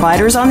content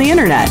providers on the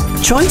internet?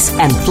 Choice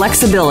and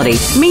flexibility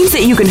means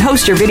that you can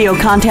host your video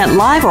content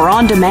live or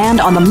on demand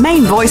on the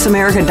main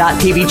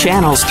VoiceAmerica.tv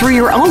channels through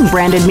your own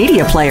branded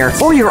media player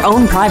or your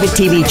own private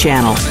TV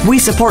channel. We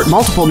support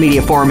multiple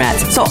media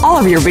formats, so all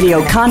of your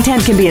video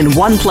content can be in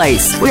one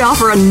place. We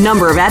offer a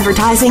number of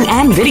advertising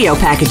and video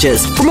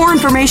packages. For more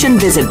information,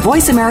 visit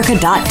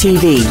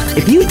VoiceAmerica.tv.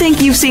 If you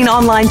think you've seen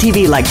online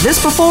TV like this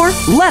before,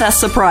 let us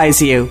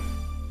surprise you.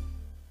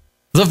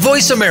 The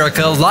Voice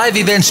America Live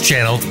Events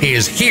channel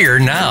is here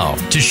now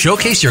to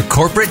showcase your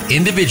corporate,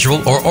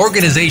 individual, or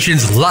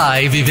organization's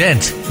live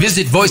event.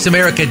 Visit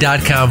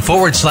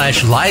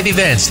voiceamerica.com/live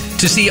events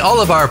to see all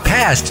of our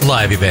past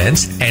live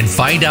events and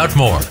find out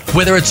more.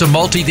 Whether it's a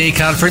multi-day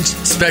conference,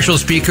 special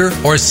speaker,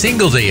 or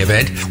single-day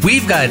event,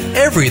 we've got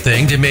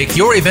everything to make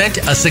your event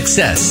a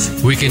success.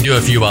 We can do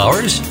a few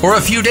hours or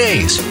a few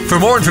days. For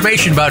more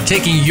information about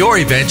taking your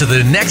event to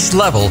the next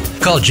level,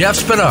 call Jeff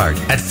Spinard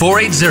at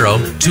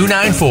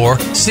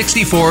 480-294-6417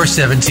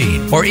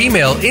 or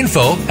email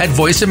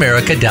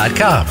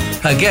info@voiceamerica.com.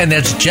 Again,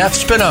 that's Jeff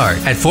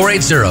Spinard at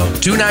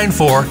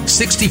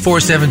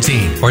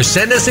 480-294-6417 or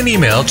send us an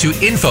email to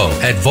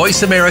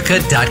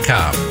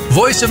info@voiceamerica.com.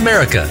 Voice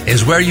America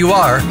is where you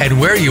are and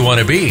where you want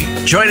to be.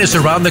 Join us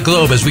around the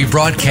globe as we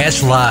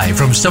broadcast live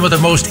from some of the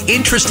most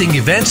interesting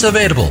events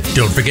available.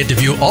 Don't forget to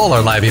view all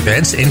our live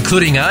events,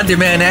 including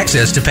on-demand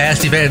access to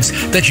past events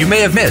that you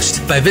may have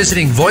missed by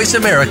visiting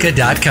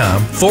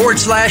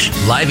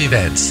voiceamerica.com/live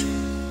events.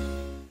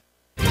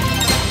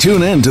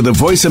 Tune in to the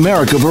Voice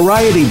America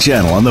Variety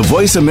channel on the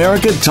Voice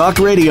America Talk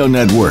Radio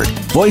Network.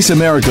 Voice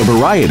America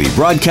Variety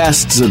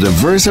broadcasts a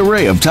diverse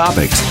array of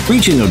topics,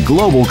 reaching a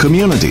global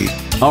community.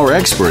 Our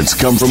experts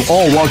come from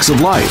all walks of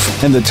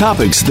life, and the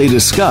topics they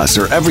discuss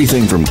are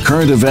everything from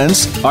current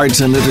events,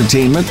 arts and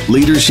entertainment,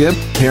 leadership,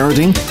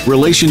 parenting,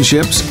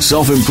 relationships,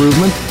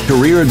 self-improvement,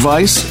 career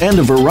advice, and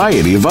a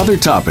variety of other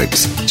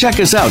topics. Check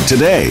us out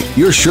today.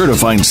 You're sure to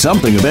find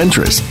something of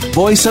interest.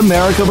 Voice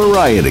America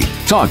Variety.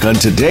 Talk on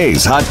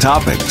today's hot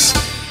topics.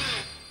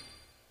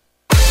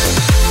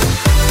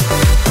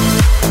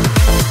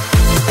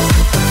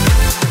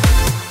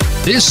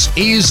 This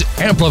is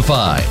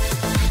Amplified.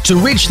 To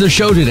reach the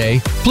show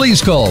today,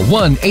 please call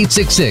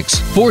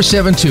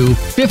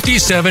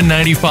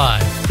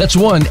 1-866-472-5795. That's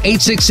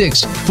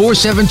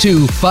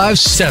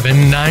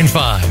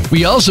 1-866-472-5795.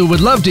 We also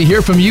would love to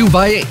hear from you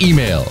via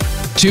email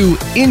to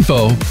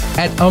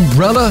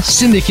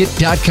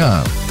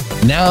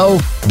info@umbrellasyndicate.com. Now,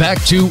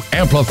 back to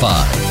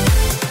Amplify.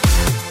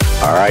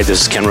 All right,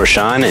 this is Ken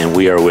Rochon, and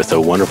we are with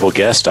a wonderful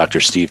guest, Dr.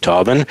 Steve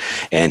Taubin,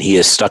 and he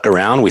has stuck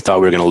around. We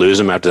thought we were going to lose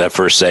him after that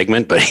first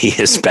segment, but he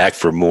is back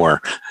for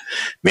more.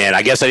 Man,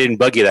 I guess I didn't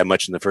bug you that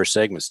much in the first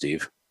segment,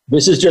 Steve.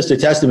 This is just a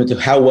testament to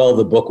how well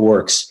the book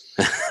works.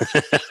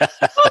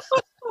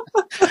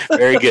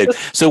 Very good.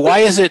 So why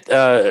is it,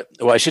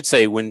 well, I should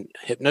say when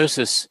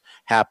hypnosis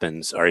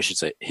happens, or I should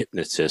say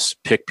hypnotists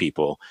pick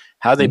people,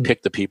 how they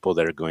pick the people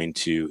that are going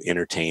to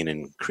entertain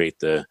and create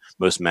the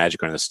most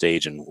magic on the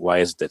stage, and why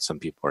is it that some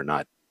people are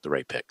not the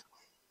right pick?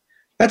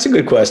 That's a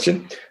good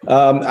question.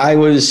 I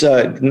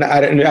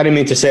didn't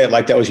mean to say it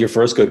like that was your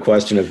first good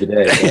question of the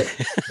day.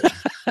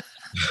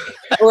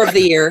 Or of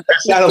the year. It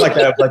sounded like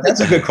that. I was like,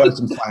 that's a good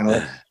question,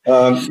 finally.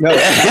 No.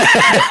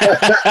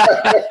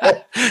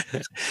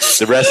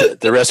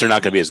 The rest are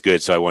not going to be as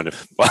good, so I wanted to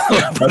follow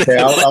up. Okay,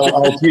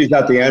 I'll tease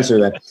out the answer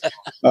then.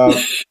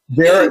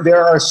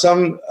 There are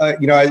some,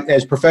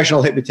 as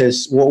professional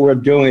hypnotists, what we're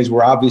doing is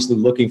we're obviously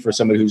looking for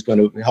somebody who's going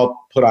to help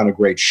put on a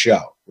great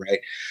show, right?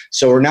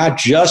 So we're not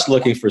just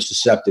looking for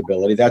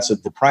susceptibility. That's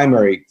the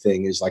primary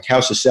thing is like how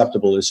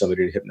susceptible is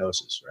somebody to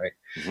hypnosis, right?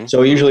 Mm-hmm. So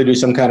we usually do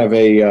some kind of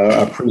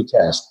a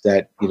pre-test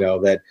that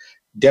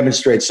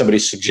demonstrates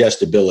somebody's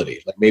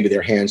suggestibility, like maybe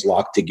their hands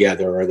locked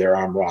together or their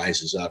arm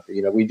rises up.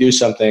 We do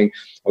something,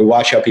 we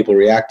watch how people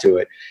react to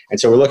it. And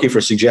so we're looking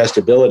for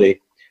suggestibility.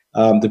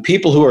 The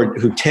people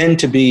who tend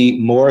to be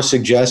more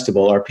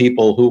suggestible are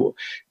people who,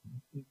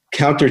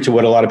 counter to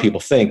what a lot of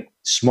people think,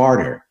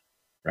 smarter,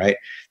 right?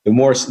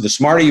 The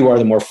smarter you are,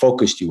 the more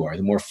focused you are.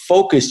 The more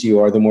focused you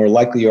are, the more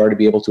likely you are to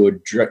be able to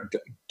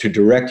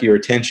direct your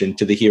attention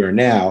to the here and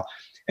now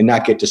and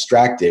not get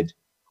distracted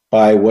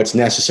by what's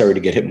necessary to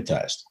get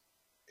hypnotized.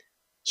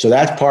 So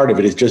that's part of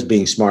it, is just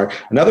being smart.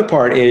 Another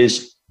part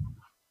is,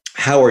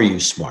 how are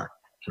you smart,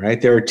 right?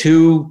 There are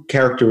two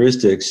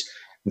characteristics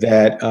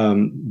that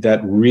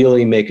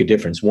really make a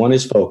difference. One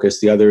is focus.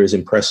 The other is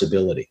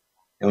impressibility.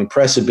 Now,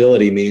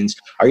 impressibility means,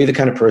 are you the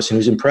kind of person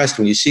who's impressed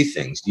when you see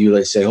things? Do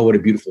you say, oh, what a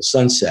beautiful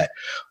sunset?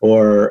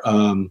 Or,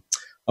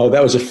 oh,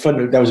 that was a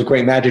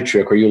great magic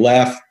trick. Or you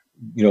laugh,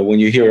 when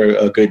you hear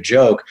a good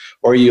joke.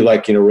 Or you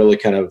really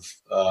kind of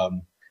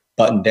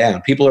buttoned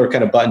down. People who are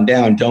kind of buttoned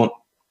down don't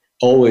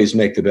always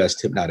make the best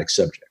hypnotic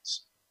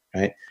subjects,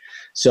 right?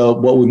 So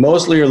what we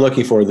mostly are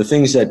looking for, the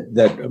things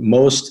that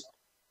most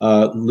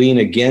lean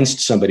against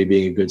somebody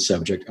being a good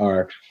subject,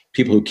 are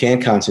people who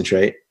can't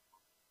concentrate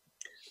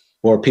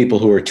or people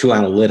who are too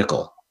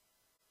analytical,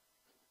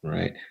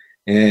 right?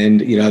 And,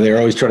 they're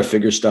always trying to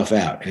figure stuff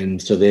out.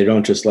 And so they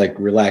don't just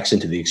relax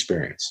into the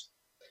experience.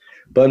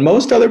 But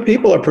most other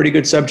people are pretty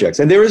good subjects.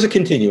 And there is a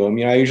continuum.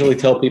 I usually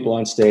tell people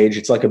on stage,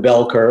 it's like a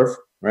bell curve,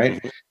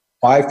 right?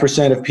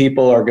 5% of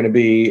people are going to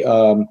be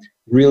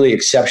really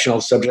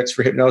exceptional subjects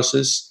for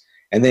hypnosis.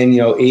 And then,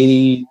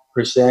 80%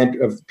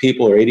 of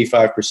people or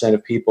 85%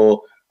 of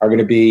people are going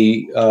to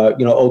be,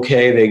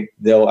 okay.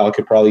 I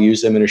could probably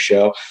use them in a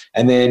show.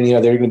 And then, there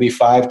are going to be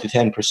 5 to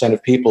 10%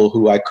 of people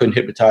who I couldn't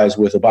hypnotize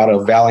with a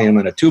bottle of Valium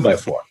and a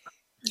 2x4.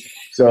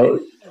 So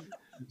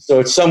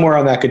it's somewhere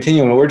on that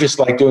continuum. And we're just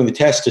doing the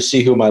test to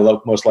see who my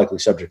most likely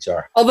subjects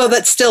are. Although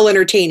that's still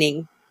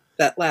entertaining,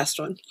 that last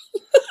one.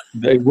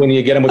 When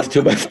you get them with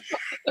the 2x4.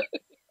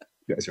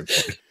 You guys are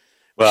funny.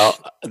 Well,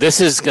 this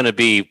is going to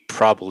be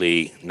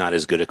probably not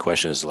as good a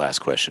question as the last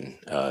question,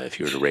 if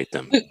you were to rate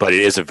them. But it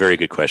is a very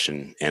good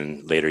question,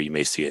 and later you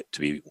may see it to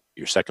be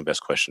your second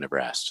best question ever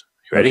asked.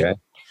 You ready? Okay.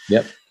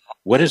 Yep.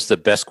 What is the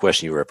best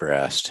question you were ever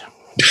asked?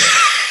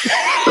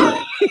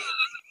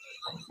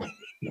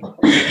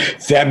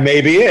 That may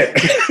be it.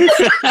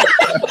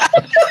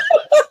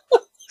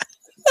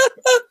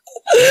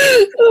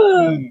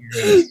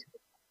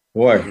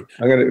 Boy,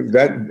 you're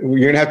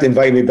gonna have to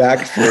invite me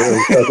back for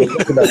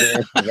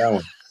that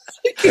one.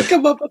 You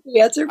come up with the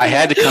answer. I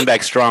had to come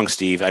back strong,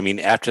 Steve. I mean,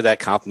 after that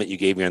compliment you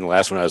gave me on the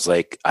last one, I was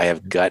like, I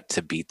have got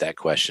to beat that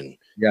question.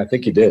 Yeah, I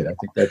think you did. I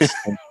think that's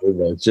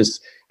unbelievable.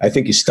 I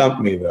think you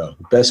stumped me though.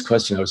 The best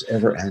question I was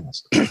ever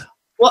asked.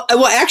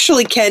 Well,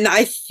 actually, Ken,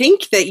 I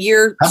think that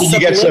you're. How did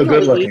you get so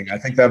good looking? I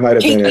think that might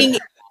have been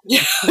it.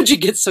 How'd you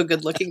get so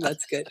good looking?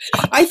 That's good.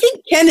 I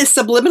think Ken is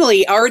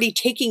subliminally already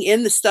taking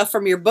in the stuff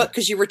from your book,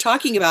 because you were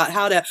talking about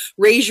how to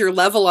raise your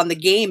level on the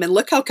game, and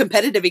look how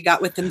competitive he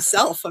got with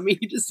himself. I mean,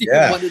 he just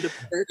even wanted to.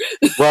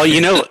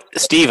 Well,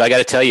 Steve, I got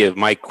to tell you,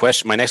 my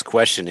next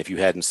question, if you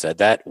hadn't said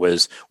that,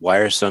 was why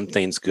are some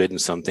things good and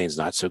some things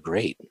not so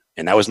great?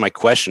 And that was my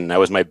question. That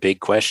was my big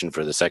question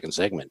for the second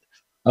segment.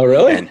 Oh,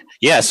 really? And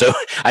yeah. So,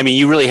 I mean,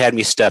 you really had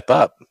me step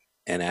up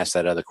and ask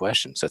that other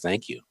question. So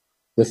thank you.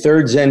 The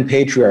third Zen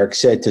patriarch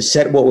said, to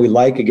set what we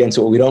like against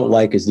what we don't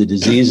like is the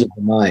disease of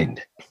the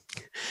mind.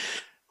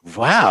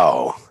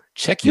 Wow.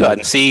 Check you out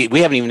and see.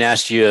 We haven't even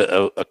asked you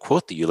a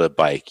quote that you live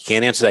by. You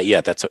can't answer that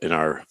yet. That's in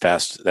our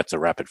that's a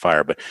rapid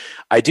fire. But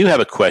I do have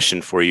a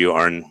question for you,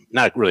 Arn.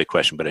 Not really a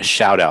question, but a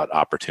shout out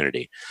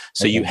opportunity.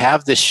 So you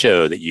have this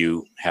show that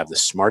you have the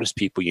smartest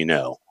people you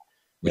know.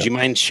 Would you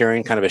mind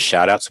sharing kind of a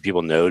shout out so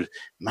people know,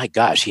 my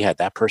gosh, he had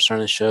that person on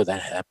the show,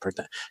 that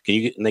person. Can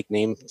you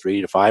name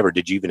 3 to 5, or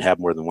did you even have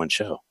more than one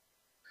show?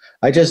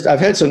 I've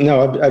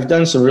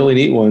done some really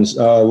neat ones.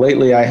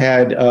 Lately I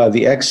had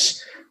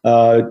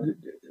the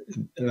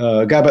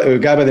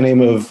guy by the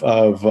name of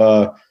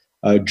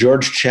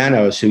George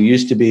Chanos, who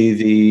used to be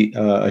the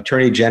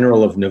Attorney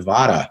General of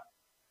Nevada.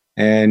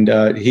 And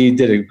he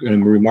did a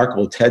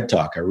remarkable TED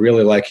Talk. I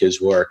really like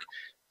his work.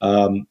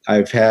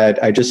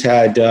 I just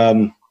had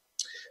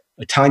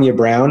Tanya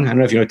Brown. I don't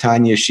know if you know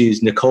Tanya.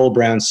 She's Nicole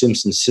Brown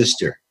Simpson's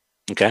sister.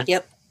 Okay.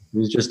 Yep.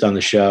 Who's just on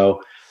the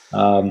show.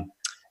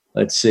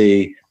 Let's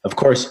see. Of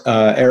course,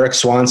 Eric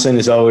Swanson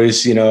is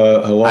always,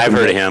 I've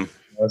heard of him.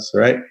 That's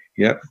right.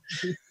 Yep.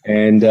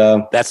 And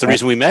that's the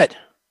reason we met.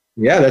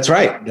 Yeah, that's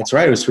right. That's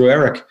right. It was through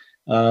Eric.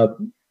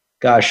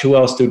 Gosh, who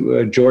else?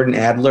 Jordan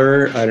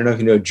Adler. I don't know if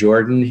you know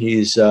Jordan.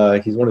 He's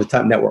one of the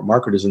top network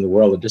marketers in the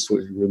world, and just a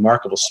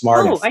remarkable,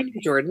 smart. Oh, I know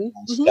Jordan.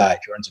 Guy.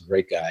 Jordan's a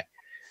great guy.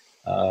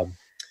 I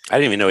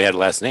didn't even know he had a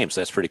last name,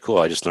 so that's pretty cool.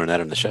 I just learned that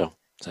on the show.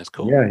 So that's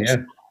cool. Yeah.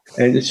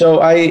 And so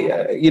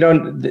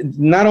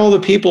not all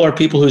the people are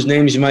people whose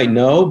names you might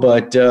know,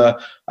 but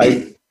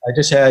I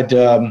just had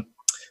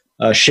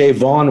Shay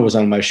Vaughn was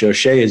on my show.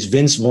 Shay is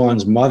Vince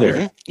Vaughn's mother.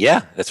 Mm-hmm.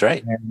 Yeah, that's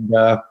right. And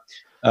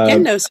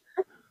Ken knows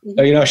her.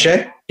 Oh, you know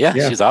Shay? Yeah,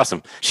 she's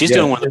awesome. She's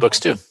doing one of the books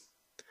too.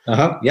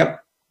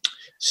 Yep.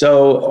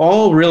 So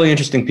all really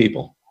interesting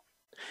people.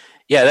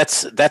 Yeah,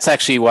 that's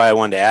actually why I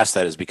wanted to ask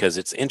that, is because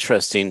it's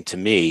interesting to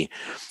me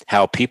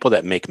how people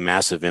that make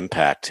massive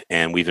impact,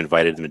 and we've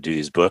invited them to do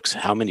these books,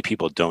 how many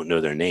people don't know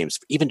their names.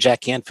 Even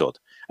Jack Canfield.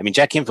 I mean,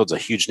 Jack Canfield's a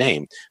huge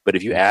name, but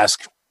if you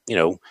ask,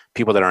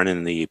 people that aren't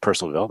in the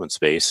personal development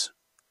space,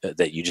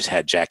 that you just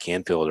had Jack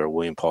Canfield or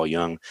William Paul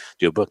Young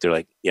do a book, they're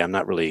like, yeah, I'm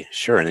not really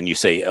sure. And then you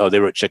say, oh, they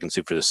wrote Chicken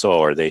Soup for the Soul,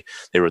 or they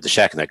wrote The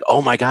Shack, and they're like,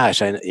 oh my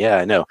gosh, I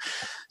know.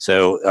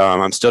 So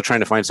I'm still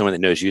trying to find someone that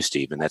knows you,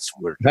 Steve, and that's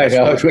where. But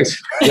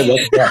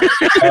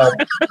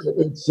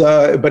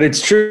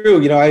it's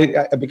true,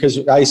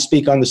 because I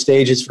speak on the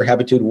stages for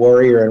Habitude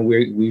Warrior,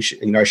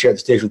 and I share the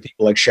stage with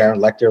people like Sharon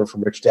Lecter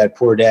from Rich Dad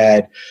Poor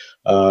Dad,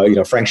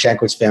 Frank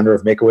Shankwitz, founder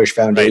of Make-A-Wish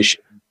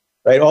Foundation.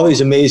 Right, all these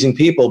amazing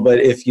people,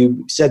 but if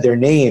you said their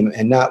name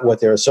and not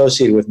what they're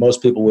associated with,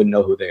 most people wouldn't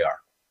know who they are.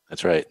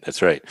 That's right.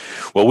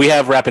 Well, we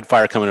have rapid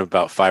fire coming in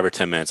about 5 or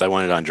 10 minutes. I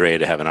wanted Andrea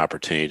to have an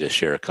opportunity to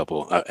share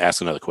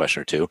ask another question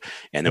or two,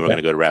 and then we're going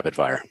to go to rapid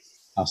fire.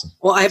 Awesome.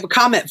 Well, I have a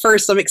comment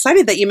first. I'm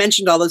excited that you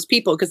mentioned all those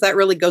people, because that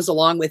really goes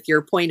along with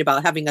your point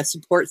about having a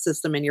support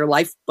system in your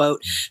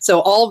lifeboat. So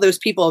all of those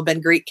people have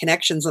been great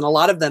connections, and a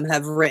lot of them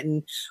have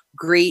written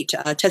great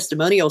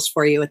testimonials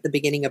for you at the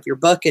beginning of your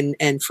book.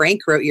 And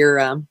Frank wrote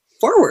your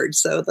forward.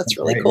 So that's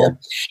really cool.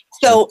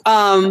 Yeah.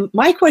 So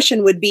my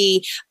question would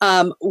be,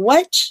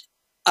 what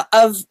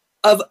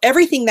of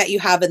everything that you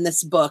have in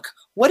this book,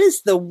 what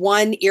is the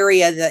one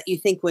area that you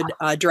think would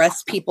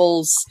address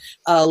people's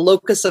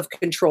locus of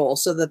control,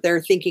 so that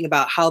they're thinking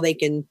about how they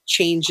can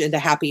change into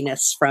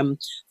happiness from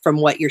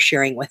what you're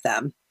sharing with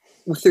them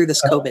through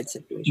this COVID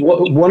situation?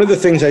 One of the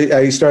things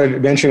I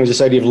started mentioning was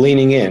this idea of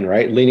leaning in,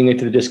 right? Leaning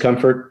into the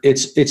discomfort.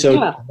 It's a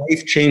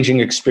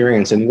life-changing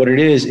experience. And what it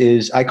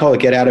is I call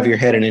it get out of your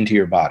head and into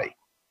your body,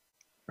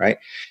 right?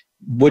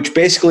 Which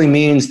basically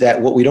means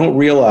that what we don't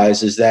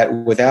realize is that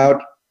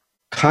without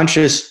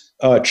conscious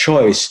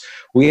choice,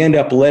 we end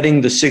up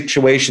letting the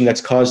situation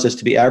that's caused us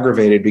to be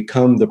aggravated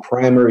become the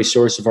primary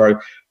source of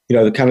our,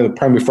 the kind of the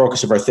primary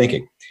focus of our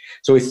thinking.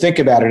 So we think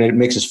about it and it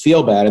makes us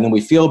feel bad, and then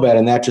we feel bad,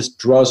 and that just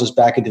draws us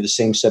back into the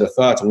same set of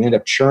thoughts, and we end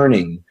up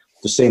churning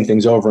the same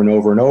things over and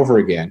over and over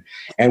again,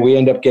 and we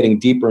end up getting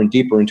deeper and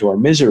deeper into our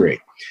misery.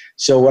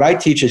 So what I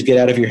teach is get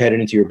out of your head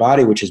and into your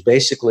body, which is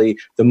basically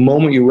the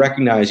moment you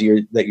recognize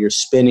that you're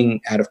spinning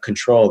out of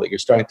control, that you're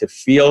starting to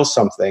feel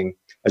something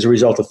as a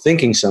result of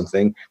thinking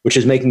something, which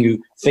is making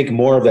you think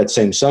more of that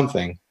same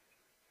something,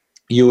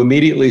 you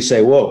immediately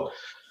say, whoa,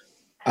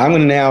 I'm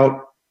going to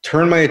now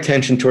turn my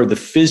attention toward the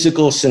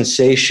physical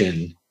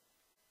sensation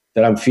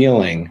that I'm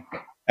feeling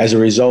as a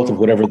result of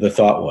whatever the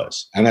thought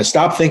was. And I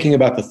stop thinking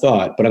about the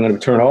thought, but I'm going to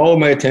turn all of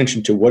my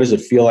attention to what does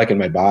it feel like in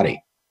my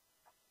body.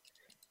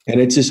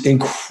 And it's this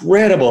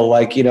incredible,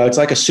 it's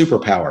like a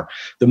superpower.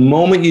 The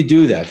moment you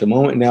do that,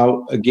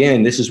 now,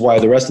 again, this is why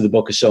the rest of the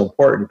book is so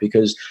important,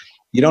 because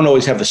you don't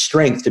always have the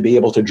strength to be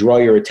able to draw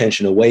your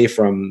attention away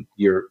from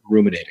your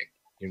ruminating,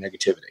 your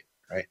negativity,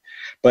 right?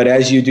 But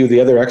as you do the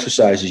other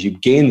exercises, you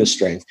gain the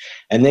strength,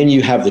 and then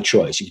you have the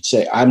choice. You could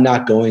say, I'm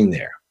not going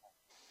there.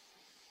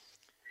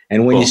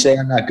 And when you say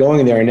I'm not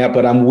going there,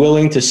 but I'm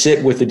willing to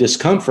sit with the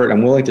discomfort,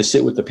 I'm willing to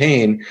sit with the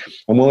pain,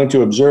 I'm willing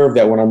to observe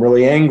that when I'm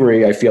really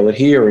angry, I feel it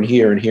here and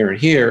here and here and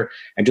here,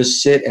 and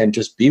just sit and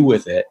just be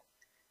with it,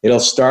 it'll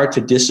start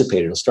to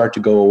dissipate. It'll start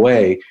to go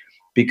away,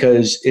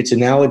 because it's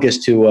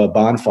analogous to a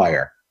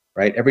bonfire.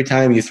 right? Every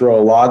time you throw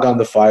a log on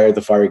the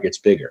fire gets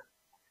bigger.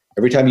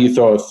 Every time you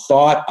throw a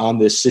thought on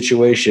this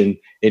situation,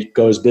 it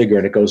goes bigger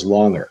and it goes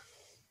longer.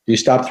 You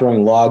stop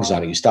throwing logs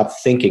on it. You stop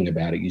thinking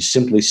about it. You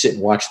simply sit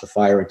and watch the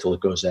fire until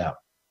it goes out.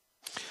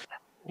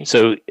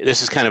 So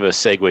this is kind of a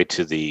segue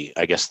to the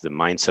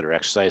mindset or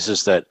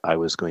exercises that I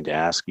was going to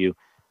ask you.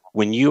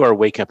 When you are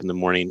waking up in the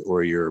morning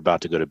or you're about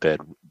to go to bed,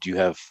 do you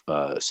have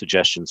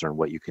suggestions on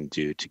what you can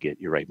do to get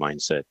your right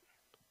mindset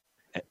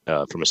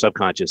from a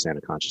subconscious and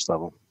a conscious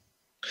level?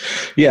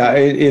 Yeah,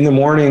 in the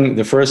morning,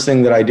 the first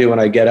thing that I do when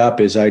I get up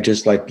is I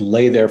just like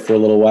lay there for a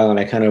little while, and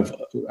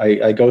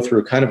I go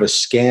through kind of a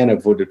scan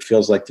of what it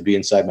feels like to be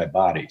inside my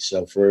body.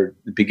 So for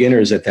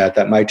beginners at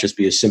that might just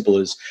be as simple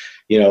as,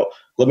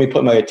 let me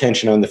put my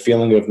attention on the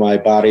feeling of my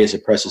body as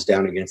it presses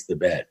down against the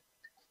bed.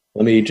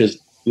 Let me just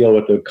feel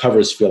what the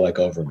covers feel like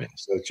over me.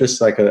 So it's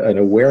just like an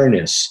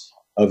awareness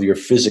of your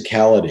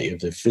physicality,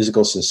 of the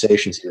physical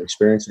sensations that you're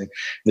experiencing.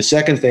 The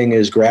second thing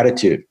is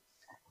gratitude.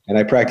 And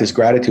I practice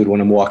gratitude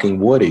when I'm walking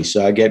Woody.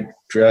 So I get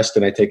dressed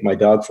and I take my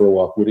dog for a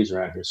walk. Woody's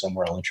around here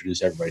somewhere. I'll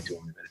introduce everybody to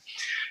him in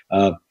a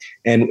minute.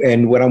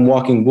 And when I'm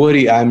walking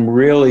Woody, I'm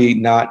really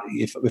not,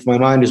 if my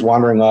mind is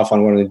wandering off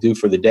on what I'm going to do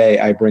for the day,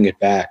 I bring it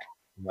back.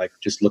 Like,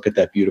 just look at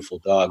that beautiful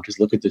dog. Just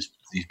look at these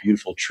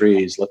beautiful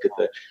trees.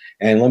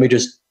 And let me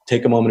just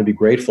take a moment to be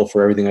grateful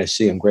for everything I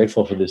see. I'm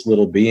grateful for this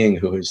little being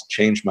who has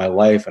changed my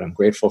life. And I'm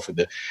grateful for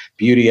the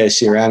beauty I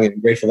see around me.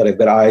 I'm grateful that I've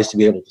got eyes to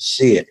be able to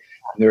see it.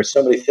 And there are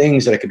so many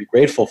things that I could be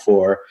grateful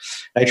for.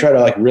 I try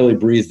to really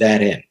breathe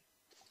that in,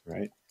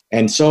 right?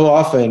 And so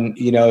often,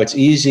 it's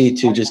easy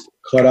to just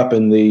caught up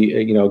in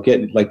the,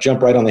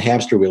 jump right on the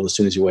hamster wheel as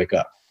soon as you wake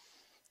up.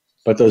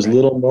 But those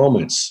little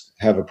moments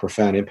have a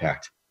profound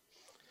impact.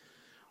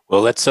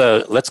 Well, let's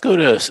go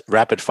to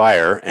rapid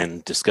fire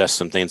and discuss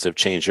some things that have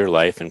changed your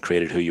life and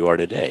created who you are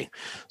today.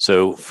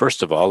 So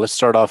first of all, let's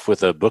start off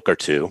with a book or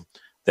two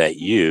that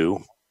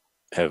you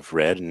have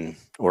read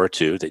or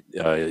two that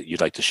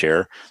you'd like to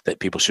share that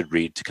people should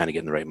read to kind of get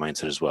in the right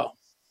mindset as well.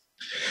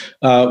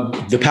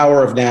 The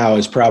Power of Now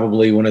is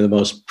probably one of the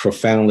most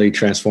profoundly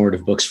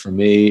transformative books for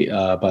me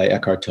by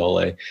Eckhart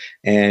Tolle.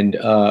 And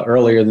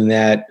earlier than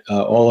that,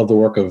 all of the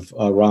work of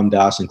Ram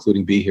Dass,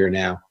 including Be Here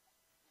Now.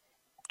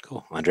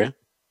 Cool. Andrea?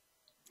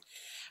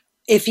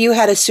 If you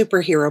had a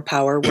superhero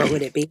power, what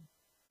would it be?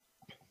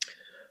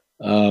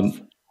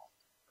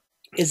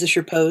 Is this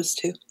your pose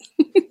too?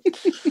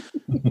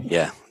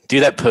 Yeah. Do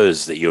that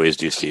pose that you always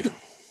do, Steve.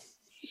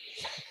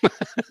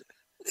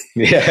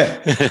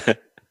 Yeah.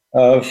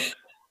 To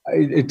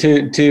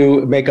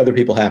make other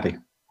people happy.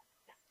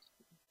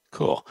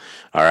 Cool.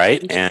 All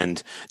right.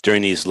 And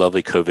during these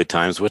lovely COVID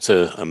times, what's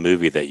a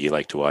movie that you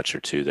like to watch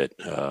or two that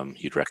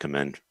you'd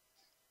recommend?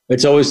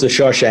 It's always The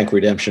Shawshank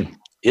Redemption.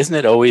 Isn't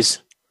it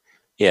always?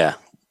 Yeah.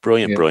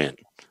 Brilliant.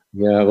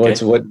 Yeah. Well,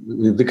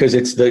 because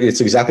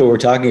it's exactly what we're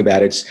talking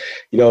about. It's,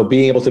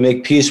 being able to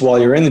make peace while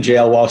you're in the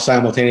jail while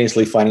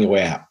simultaneously finding a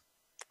way out.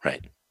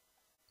 Right.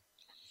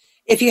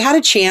 If you had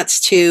a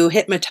chance to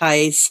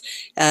hypnotize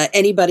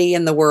anybody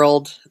in the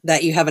world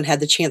that you haven't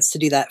had the chance to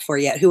do that for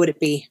yet, who would it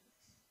be?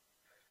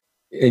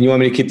 And you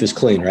want me to keep this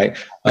clean, right?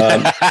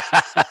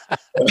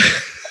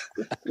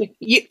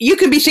 You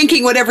can be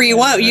thinking whatever you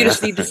want. You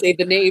just need to say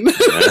the name.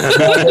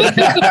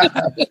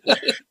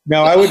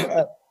 No, I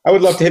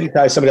would love to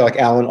hypnotize somebody like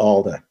Alan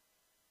Alda,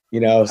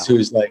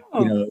 who's like,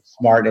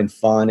 smart and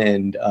fun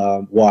and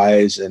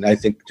wise. And I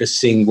think just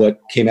seeing what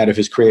came out of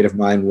his creative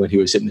mind when he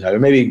was hypnotized, or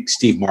maybe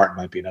Steve Martin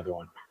might be another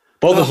one.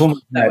 Both of whom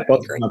I've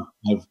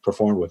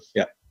performed with.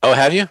 Yeah. Oh,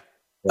 have you?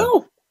 Yeah.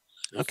 Oh,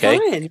 okay.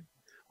 Fun.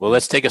 Well,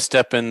 let's take a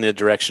step in the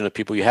direction of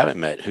people you haven't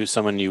met. Who's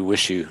someone you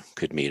wish you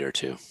could meet or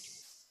two?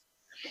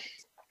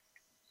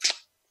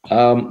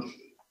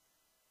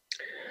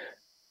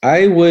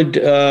 I would,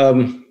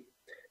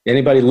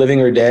 anybody living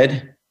or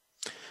dead?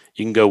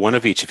 You can go one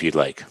of each if you'd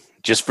like.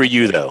 Just for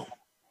you, though.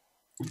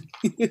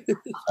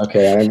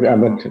 Okay,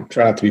 I'm going to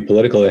try not to be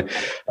political.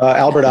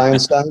 Albert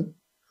Einstein.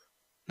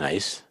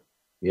 Nice.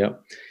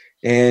 Yep.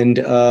 And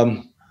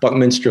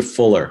Buckminster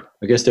Fuller.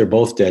 I guess they're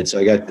both dead. So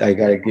I got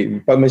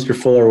Buckminster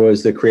Fuller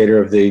was the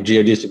creator of the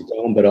geodesic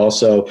dome, but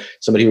also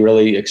somebody who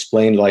really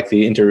explained like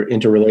the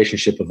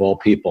interrelationship of all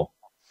people.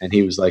 And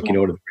he was like, one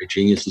of the great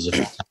geniuses of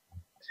his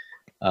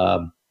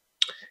time.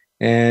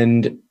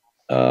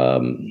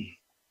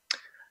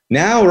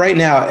 Right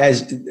now,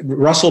 as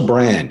Russell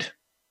Brand,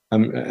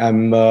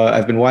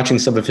 I've been watching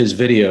some of his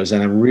videos,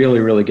 and I'm really,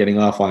 really getting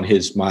off on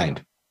his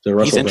mind.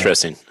 He's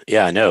interesting. Brand.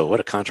 Yeah, I know. What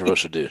a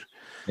controversial dude.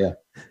 Yeah,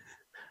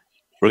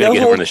 we're gonna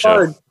get him on the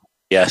show.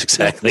 Yes,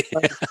 exactly.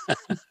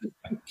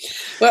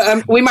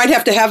 Well, we might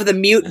have to have the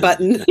mute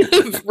button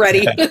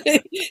ready.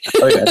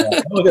 Oh,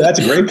 yeah. Oh, that's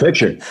a great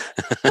picture.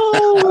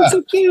 Oh,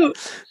 so cute.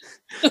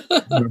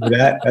 Remember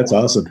that? That's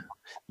awesome.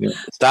 Yeah.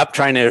 Stop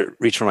trying to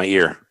reach for my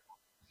ear.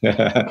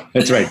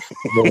 That's right. I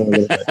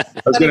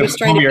was going to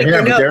comb your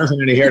hair, but there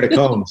isn't any hair to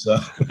comb.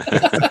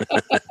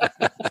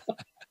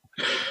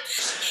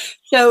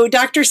 So,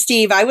 Dr.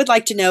 Steve, I would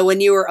like to know,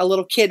 when you were a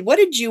little kid, what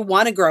did you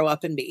want to grow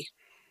up and be?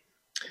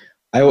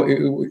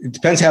 It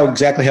depends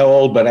exactly how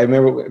old, but I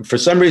remember for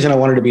some reason I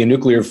wanted to be a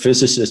nuclear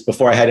physicist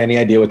before I had any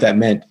idea what that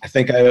meant. I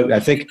think I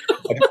thought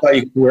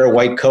you could wear a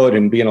white coat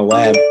and be in a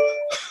lab.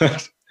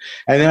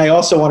 And then I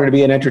also wanted to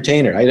be an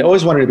entertainer. I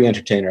always wanted to be an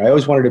entertainer. I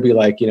always wanted to be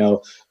like, kind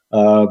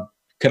of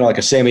like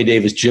a Sammy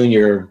Davis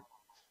Jr.,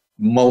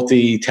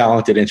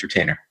 multi-talented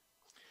entertainer.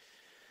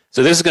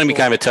 So this is going to be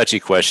kind of a touchy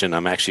question.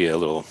 I'm actually a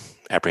little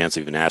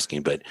apprehensive in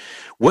asking, but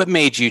what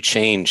made you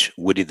change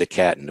Woody the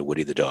cat into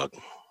Woody the dog?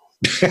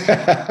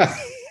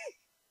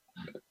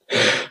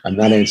 I'm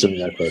not answering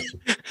that question.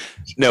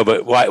 No,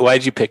 but why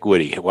did you pick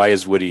Woody? Why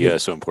is Woody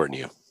so important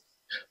to you?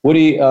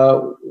 Woody,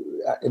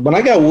 when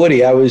I got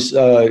Woody, I was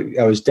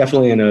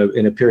definitely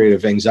in a period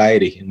of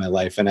anxiety in my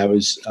life, and I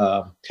was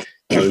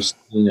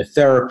being a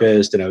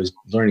therapist, and I was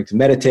learning to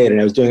meditate, and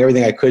I was doing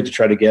everything I could to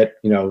try to get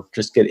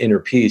inner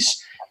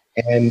peace.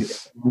 And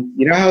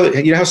you know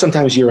how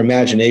sometimes your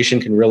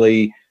imagination can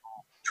really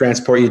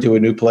transport you to a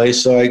new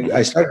place. So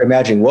I started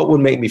imagining what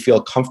would make me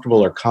feel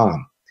comfortable or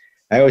calm.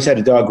 I always had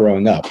a dog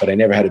growing up, but I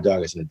never had a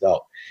dog as an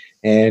adult.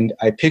 And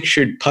I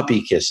pictured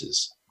puppy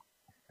kisses.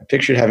 I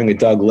pictured having a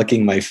dog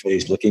licking my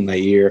face, licking my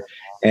ear.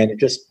 And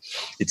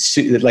it's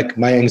like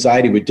my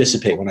anxiety would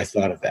dissipate when I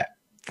thought of that.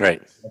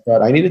 Right. I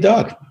thought, I need a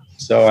dog.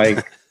 So I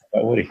got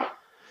Woody.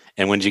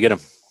 And when did you get him?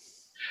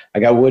 I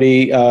got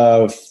Woody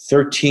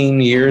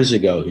 13 years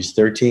ago. He's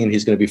 13.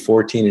 He's going to be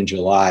 14 in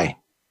July.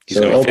 He's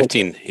going to be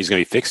 15. He's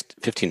going to be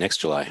 15 next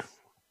July.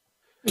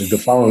 The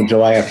following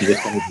July after this.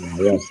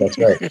 Yes, that's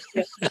right.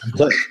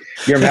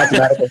 Your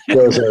mathematical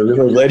skills are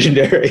really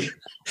legendary.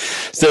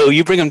 So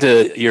you bring him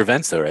to your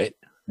events, though, right?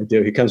 I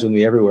do. He comes with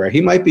me everywhere.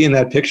 He might be in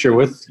that picture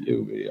with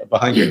you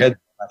behind your head. I'm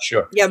not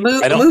sure. Yeah,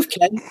 move,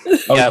 Ken.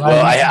 Yeah,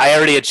 well, I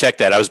already had checked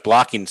that. I was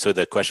blocking so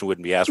the question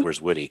wouldn't be asked,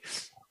 where's Woody?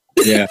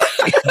 Yeah.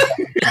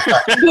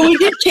 Well, we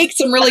did take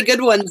some really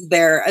good ones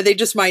there. They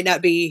just might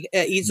not be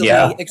easily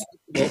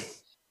accessible.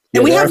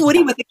 And we have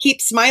Woody with a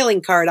Keep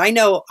Smiling card. I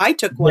know I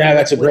took one. Yeah,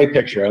 that's a great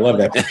picture. I love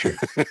that picture.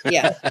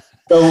 Yeah.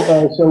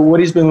 So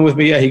Woody's been with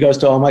me. Yeah, he goes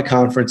to all my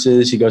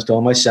conferences. He goes to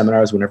all my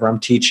seminars. Whenever I'm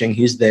teaching,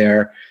 he's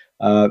there.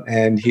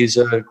 And he's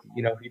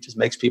he just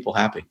makes people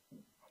happy.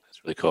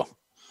 That's really cool.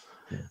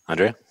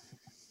 Andrea?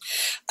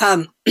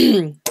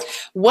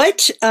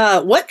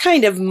 What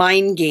kind of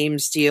mind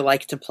games do you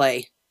like to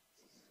play?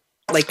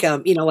 Like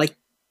like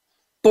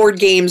board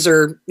games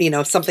or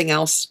something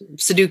else,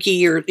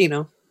 Sudoku or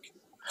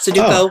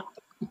Sudoku. Oh.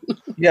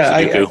 Yeah,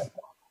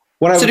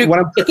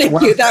 Sudoku.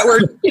 Thank you. That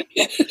word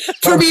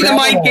for me, the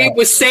mind game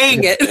was saying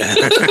it.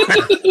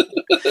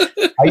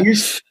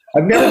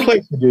 I've never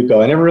played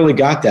Sudoku. I never really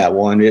got that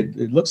one. It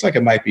looks like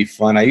it might be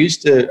fun.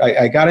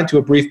 I got into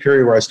a brief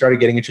period where I started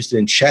getting interested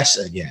in chess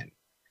again.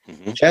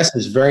 Mm-hmm. Chess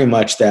is very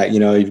much that,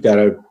 you've got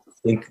to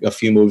think a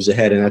few moves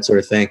ahead and that sort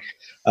of thing.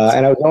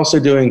 And I was also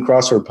doing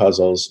crossword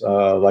puzzles,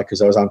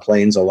 because I was on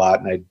planes a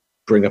lot and I'd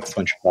bring up a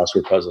bunch of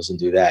crossword puzzles and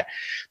do that.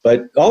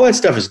 But all that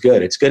stuff is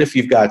good. It's good if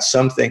you've got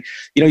something,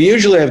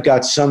 usually I've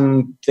got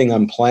something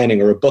I'm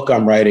planning or a book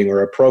I'm writing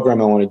or a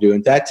program I want to do.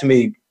 And that to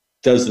me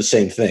does the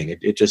same thing.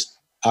 It just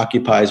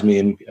occupies me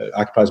and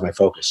occupies my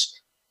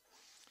focus.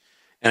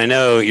 And I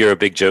know you're a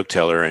big joke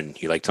teller and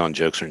you like telling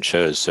jokes in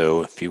shows.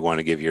 So if you want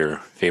to give your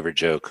favorite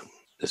joke,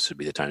 this would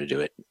be the time to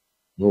do it.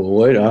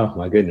 What? Oh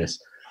my goodness.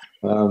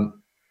 What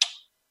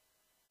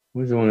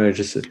was the one I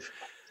just said?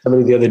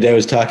 Somebody the other day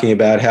was talking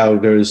about how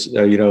there's,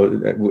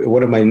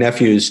 one of my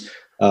nephews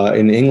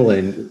in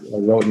England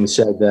wrote and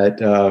said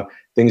that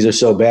things are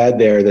so bad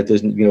there that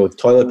there's, with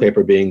toilet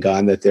paper being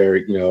gone, that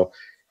they're,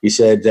 he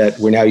said that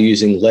we're now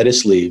using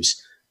lettuce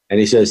leaves. And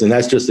he says, and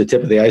that's just the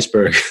tip of the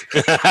iceberg.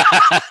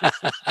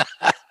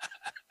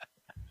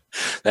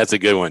 That's a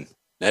good one.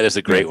 That is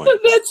a great one.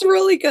 That's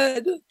really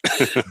good.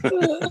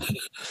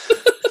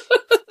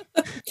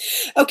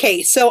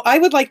 Okay, so I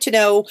would like to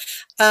know,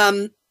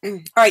 all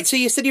right, so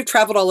you said you've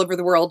traveled all over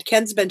the world.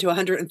 Ken's been to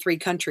 103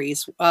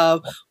 countries.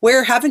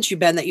 Where haven't you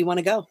been that you want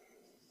to go?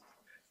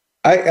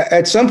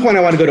 At some point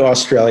I want to go to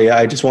Australia.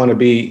 I just want to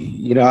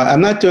be,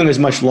 I'm not doing as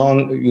much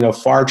long,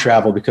 far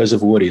travel because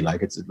of Woody.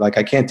 Like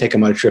I can't take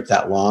him on a trip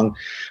that long,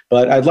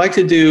 but I'd like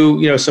to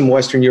do, some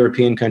Western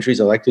European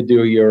countries. I like to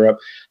do Europe.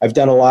 I've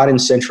done a lot in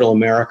Central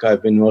America.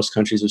 I've been in most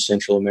countries of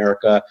Central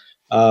America.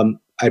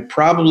 I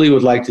probably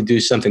would like to do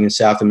something in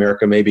South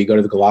America, maybe go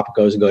to the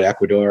Galapagos and go to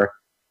Ecuador.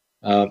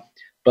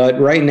 But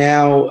right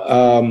now,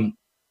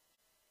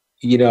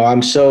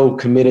 I'm so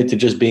committed to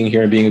just being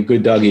here and being a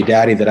good doggy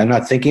daddy that I'm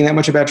not thinking that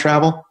much about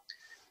travel.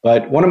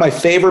 But one of my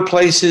favorite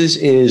places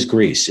is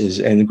Greece,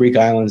 and the Greek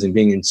islands, and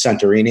being in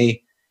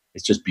Santorini.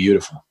 It's just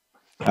beautiful.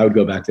 I would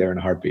go back there in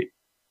a heartbeat.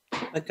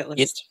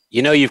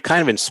 You've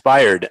kind of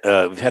inspired.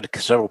 We've had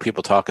several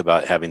people talk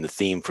about having the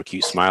theme for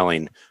Keep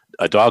Smiling,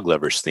 a dog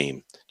lover's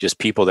theme. Just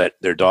people that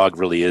their dog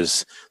really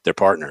is their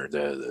partner,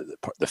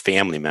 the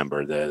family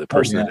member, the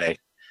person that they.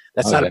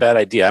 That's not a bad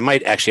idea. I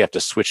might actually have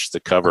to switch the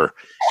cover.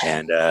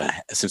 And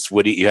since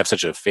Woody, you have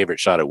such a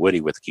favorite shot of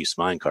Woody with the Keep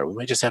Smiling card, we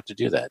might just have to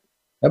do that.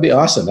 That'd be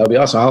awesome.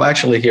 I'll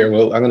actually I'm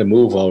going to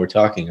move while we're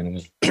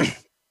talking.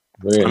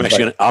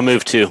 I'll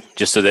move too,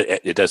 just so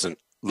that it doesn't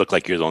look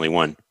like you're the only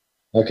one.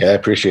 Okay, I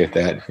appreciate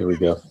that. Here we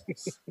go.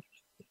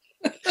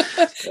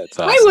 That's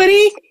awesome. Hi,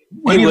 Woody.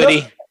 Hey,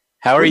 Woody.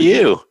 How are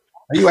you?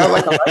 Are you out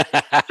like a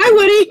Hi,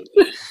 Woody.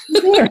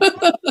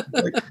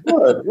 like,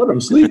 what?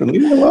 I'm sleeping.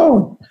 Leave me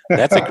alone.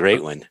 That's a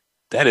great one.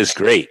 That is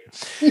great.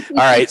 All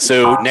right.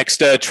 So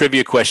next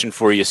trivia question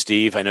for you,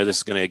 Steve. I know this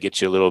is going to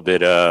get you a little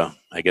bit,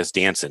 I guess,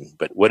 dancing.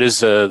 But what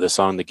is the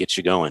song that gets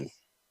you going?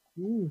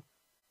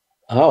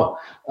 Oh,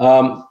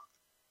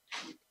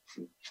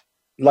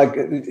 like,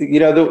 you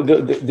know,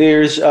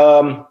 there's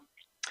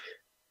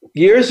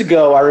years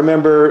ago, I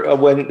remember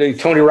when I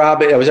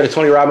was at a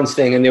Tony Robbins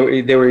thing, and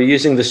they were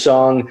using the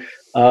song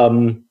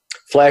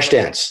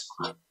Flashdance.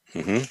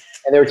 Mm-hmm.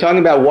 And they were talking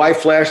about why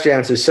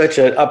Flashdance is such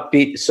an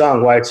upbeat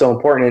song, why it's so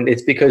important. And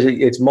it's because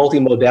it's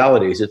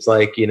multi-modalities. It's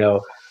like, you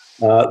know,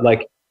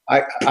 like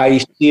I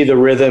see the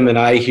rhythm and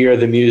I hear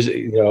the music,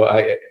 you know,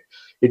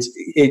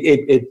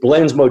 it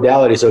blends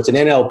modalities. So it's an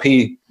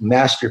NLP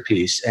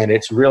masterpiece, and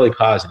it's really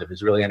positive.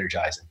 It's really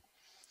energizing.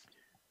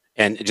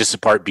 And just a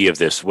part B of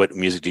this, what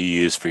music do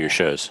you use for your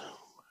shows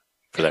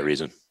for that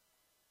reason?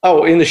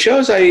 Oh, in the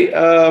shows,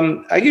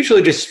 I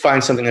usually just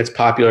find something that's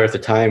popular at the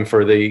time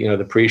for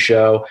the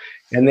pre-show.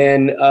 And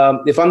then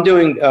if I'm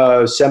doing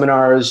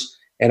seminars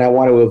and I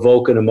want to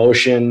evoke an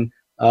emotion,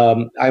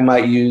 I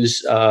might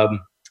use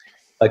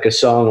like a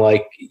song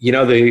like, you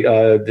know,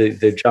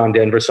 the John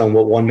Denver song,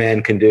 What One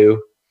Man Can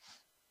Do.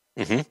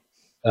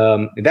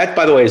 Mm-hmm. That,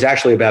 by the way, is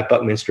actually about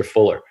Buckminster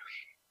Fuller.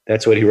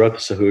 That's what who he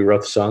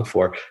wrote the song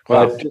for.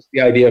 Wow. But just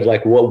the idea of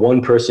like what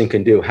one person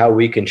can do, how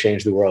we can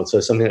change the world. So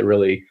it's something that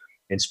really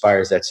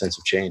inspires that sense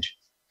of change.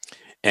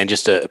 And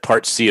just a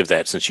part C of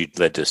that, since you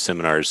led to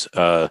seminars.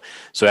 So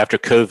after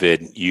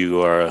COVID,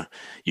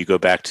 you go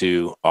back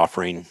to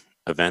offering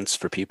events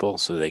for people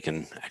so they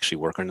can actually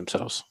work on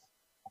themselves?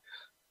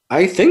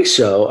 I think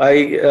so.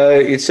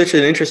 It's such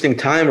an interesting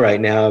time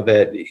right now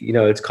that, you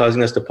know, it's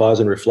causing us to pause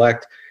and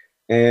reflect.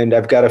 And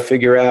I've got to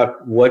figure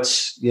out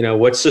what's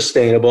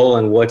sustainable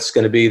and what's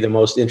going to be the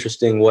most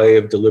interesting way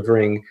of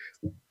delivering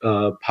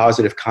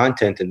positive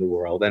content in the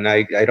world. And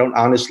I don't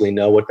honestly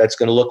know what that's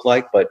going to look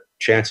like, but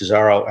chances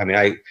are,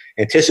 I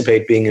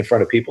anticipate being in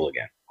front of people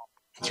again.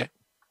 Okay.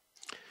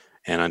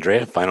 And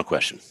Andrea, final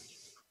question.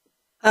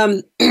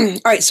 All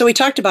right. So we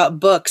talked about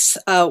books.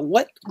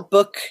 What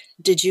book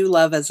did you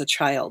love as a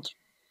child?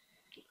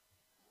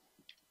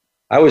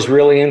 I was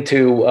really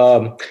into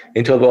all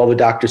the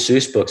Dr.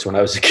 Seuss books when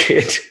I was a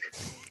kid.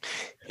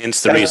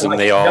 Hence the reason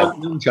they all.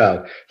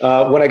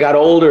 When I got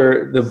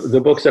older, the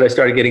books that I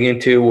started getting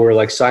into were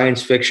like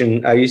science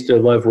fiction. I used to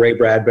love Ray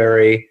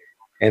Bradbury,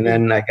 and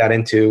then I got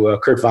into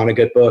Kurt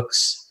Vonnegut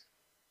books,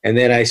 and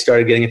then I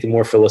started getting into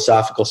more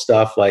philosophical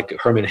stuff like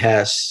Hermann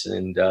Hesse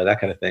and that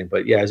kind of thing.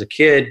 But yeah, as a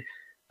kid,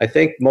 I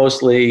think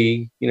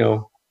mostly, you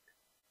know,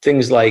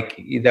 things like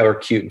that were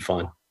cute and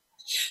fun.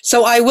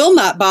 So I will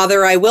not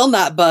bother. I will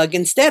not bug.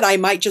 Instead, I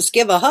might just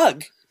give a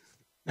hug.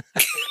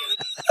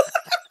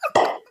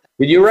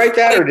 Did you write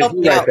that, or did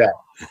you write that?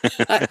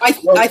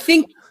 I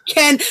think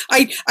Ken.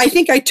 I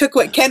think I took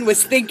what Ken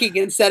was thinking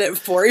and said it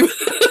for him.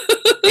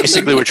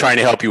 Basically, we're trying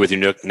to help you with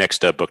your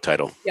next book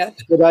title. Yeah.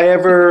 Did I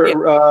ever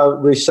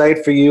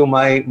recite for you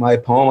my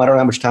poem? I don't know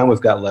how much time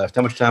we've got left.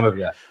 How much time have we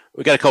got?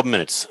 We got a couple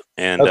minutes,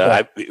 and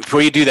okay.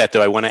 Before you do that,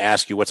 though, I want to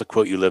ask you what's a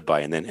quote you live by,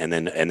 and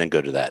then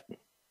go to that.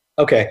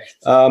 Okay.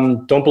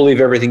 Don't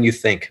believe everything you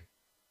think.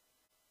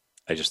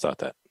 I just thought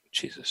that.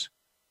 Jesus.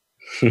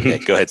 Okay,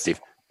 go ahead, Steve.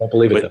 Don't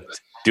believe it.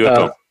 Do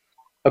it.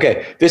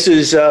 Okay. This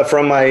is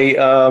from my.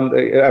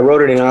 I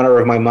wrote it in honor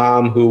of my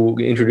mom, who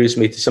introduced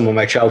me to some of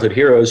my childhood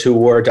heroes, who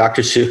were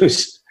Dr.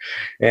 Seuss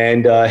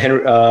and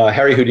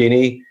Harry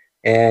Houdini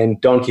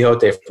and Don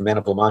Quixote from Man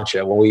of La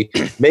Mancha. When we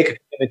make a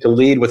commitment to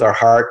lead with our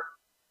heart,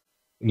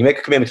 when you make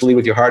a commitment to lead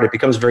with your heart, it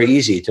becomes very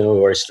easy to know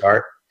where to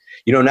start.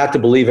 You know not to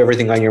believe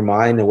everything on your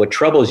mind, and what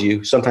troubles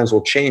you sometimes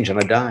will change on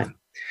a dime.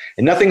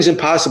 And nothing's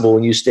impossible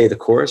when you stay the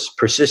course.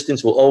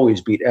 Persistence will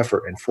always beat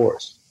effort and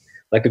force.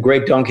 Like the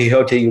great Don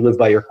Quixote, you live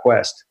by your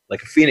quest.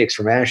 Like a phoenix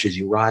from ashes,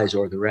 you rise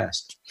o'er the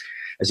rest.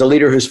 As a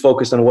leader who's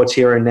focused on what's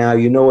here and now,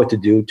 you know what to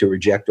do to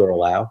reject or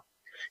allow.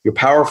 You're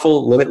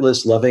powerful,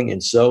 limitless, loving,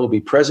 and so be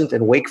present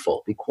and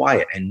wakeful. Be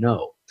quiet and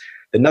know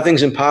that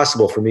nothing's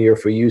impossible for me or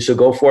for you. So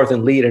go forth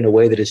and lead in a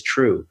way that is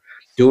true.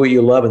 Do what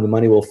you love and the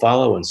money will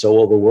follow, and so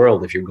will the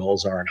world if your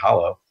goals aren't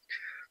hollow.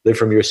 Live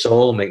from your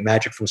soul, make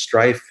magic from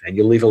strife, and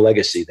you'll leave a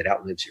legacy that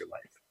outlives your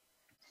life.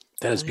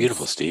 That is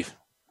beautiful, Steve.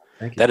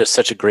 Thank you. That is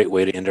such a great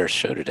way to end our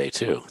show today,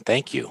 too.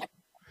 Thank you.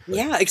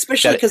 Yeah,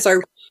 especially because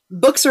our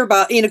books are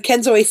about, you know,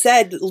 Ken's always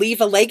said, leave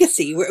a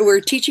legacy.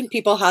 We're teaching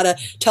people how to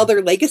tell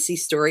their legacy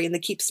story in the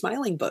Keep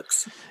Smiling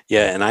books.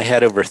 Yeah, and I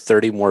had over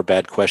 30 more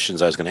bad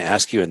questions I was going to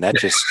ask you, and that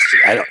just,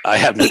 I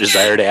have no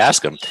desire to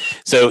ask them.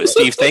 So,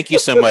 Steve, thank you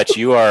so much.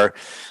 You are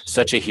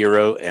such a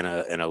hero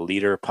and a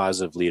leader,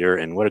 positive leader,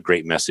 and what a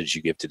great message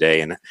you give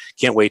today. And I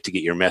can't wait to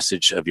get your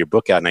message of your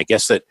book out. And I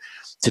guess that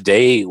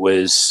today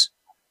was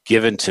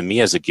given to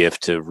me as a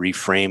gift to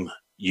reframe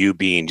you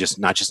being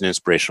not just an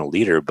inspirational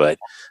leader, but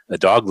a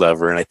dog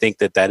lover. And I think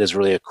that is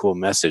really a cool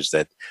message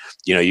that,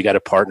 you got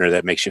a partner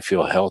that makes you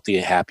feel healthy,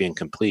 happy, and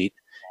complete.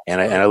 And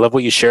I love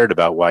what you shared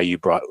about why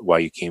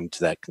you came to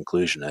that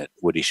conclusion that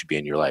Woody should be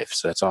in your life.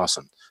 So that's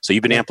awesome. So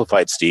you've been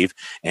amplified, Steve,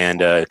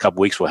 and a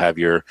couple weeks we'll have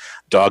your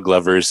Dog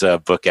Lovers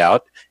book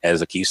out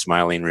as a Keep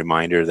Smiling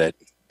reminder that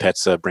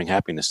pets bring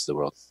happiness to the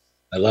world.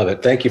 I love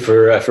it. Thank you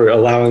for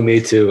allowing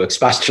me to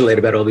expostulate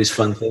about all these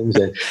fun things,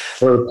 and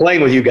for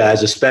playing with you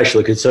guys,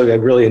 especially because I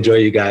really enjoy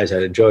you guys.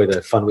 I enjoy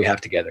the fun we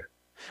have together.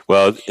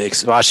 Well,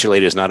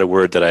 expostulate is not a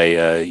word that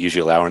I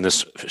usually allow in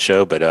this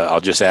show, but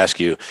I'll just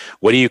ask you,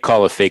 what do you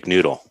call a fake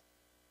noodle?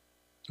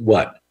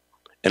 What?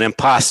 An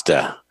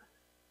impasta.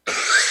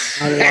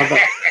 I love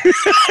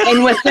it.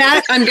 And with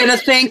that, I'm going to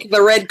thank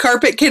the Red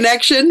Carpet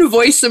Connection,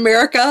 Voice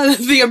America,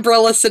 the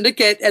Umbrella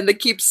Syndicate, and the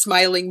Keep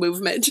Smiling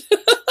movement.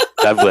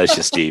 God bless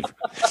you, Steve.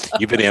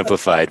 You've been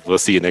amplified. We'll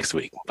see you next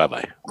week.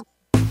 Bye-bye.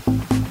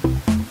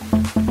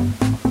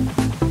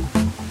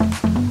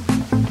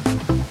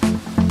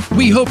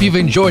 We hope you've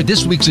enjoyed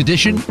this week's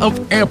edition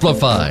of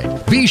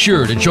Amplified. Be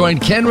sure to join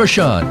Ken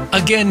Rochon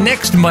again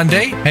next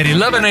Monday at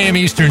 11 a.m.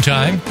 Eastern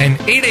Time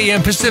and 8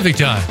 a.m. Pacific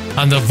Time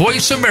on the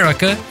Voice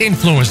America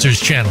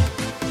Influencers Channel.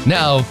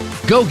 Now,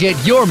 go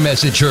get your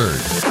message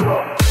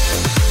heard.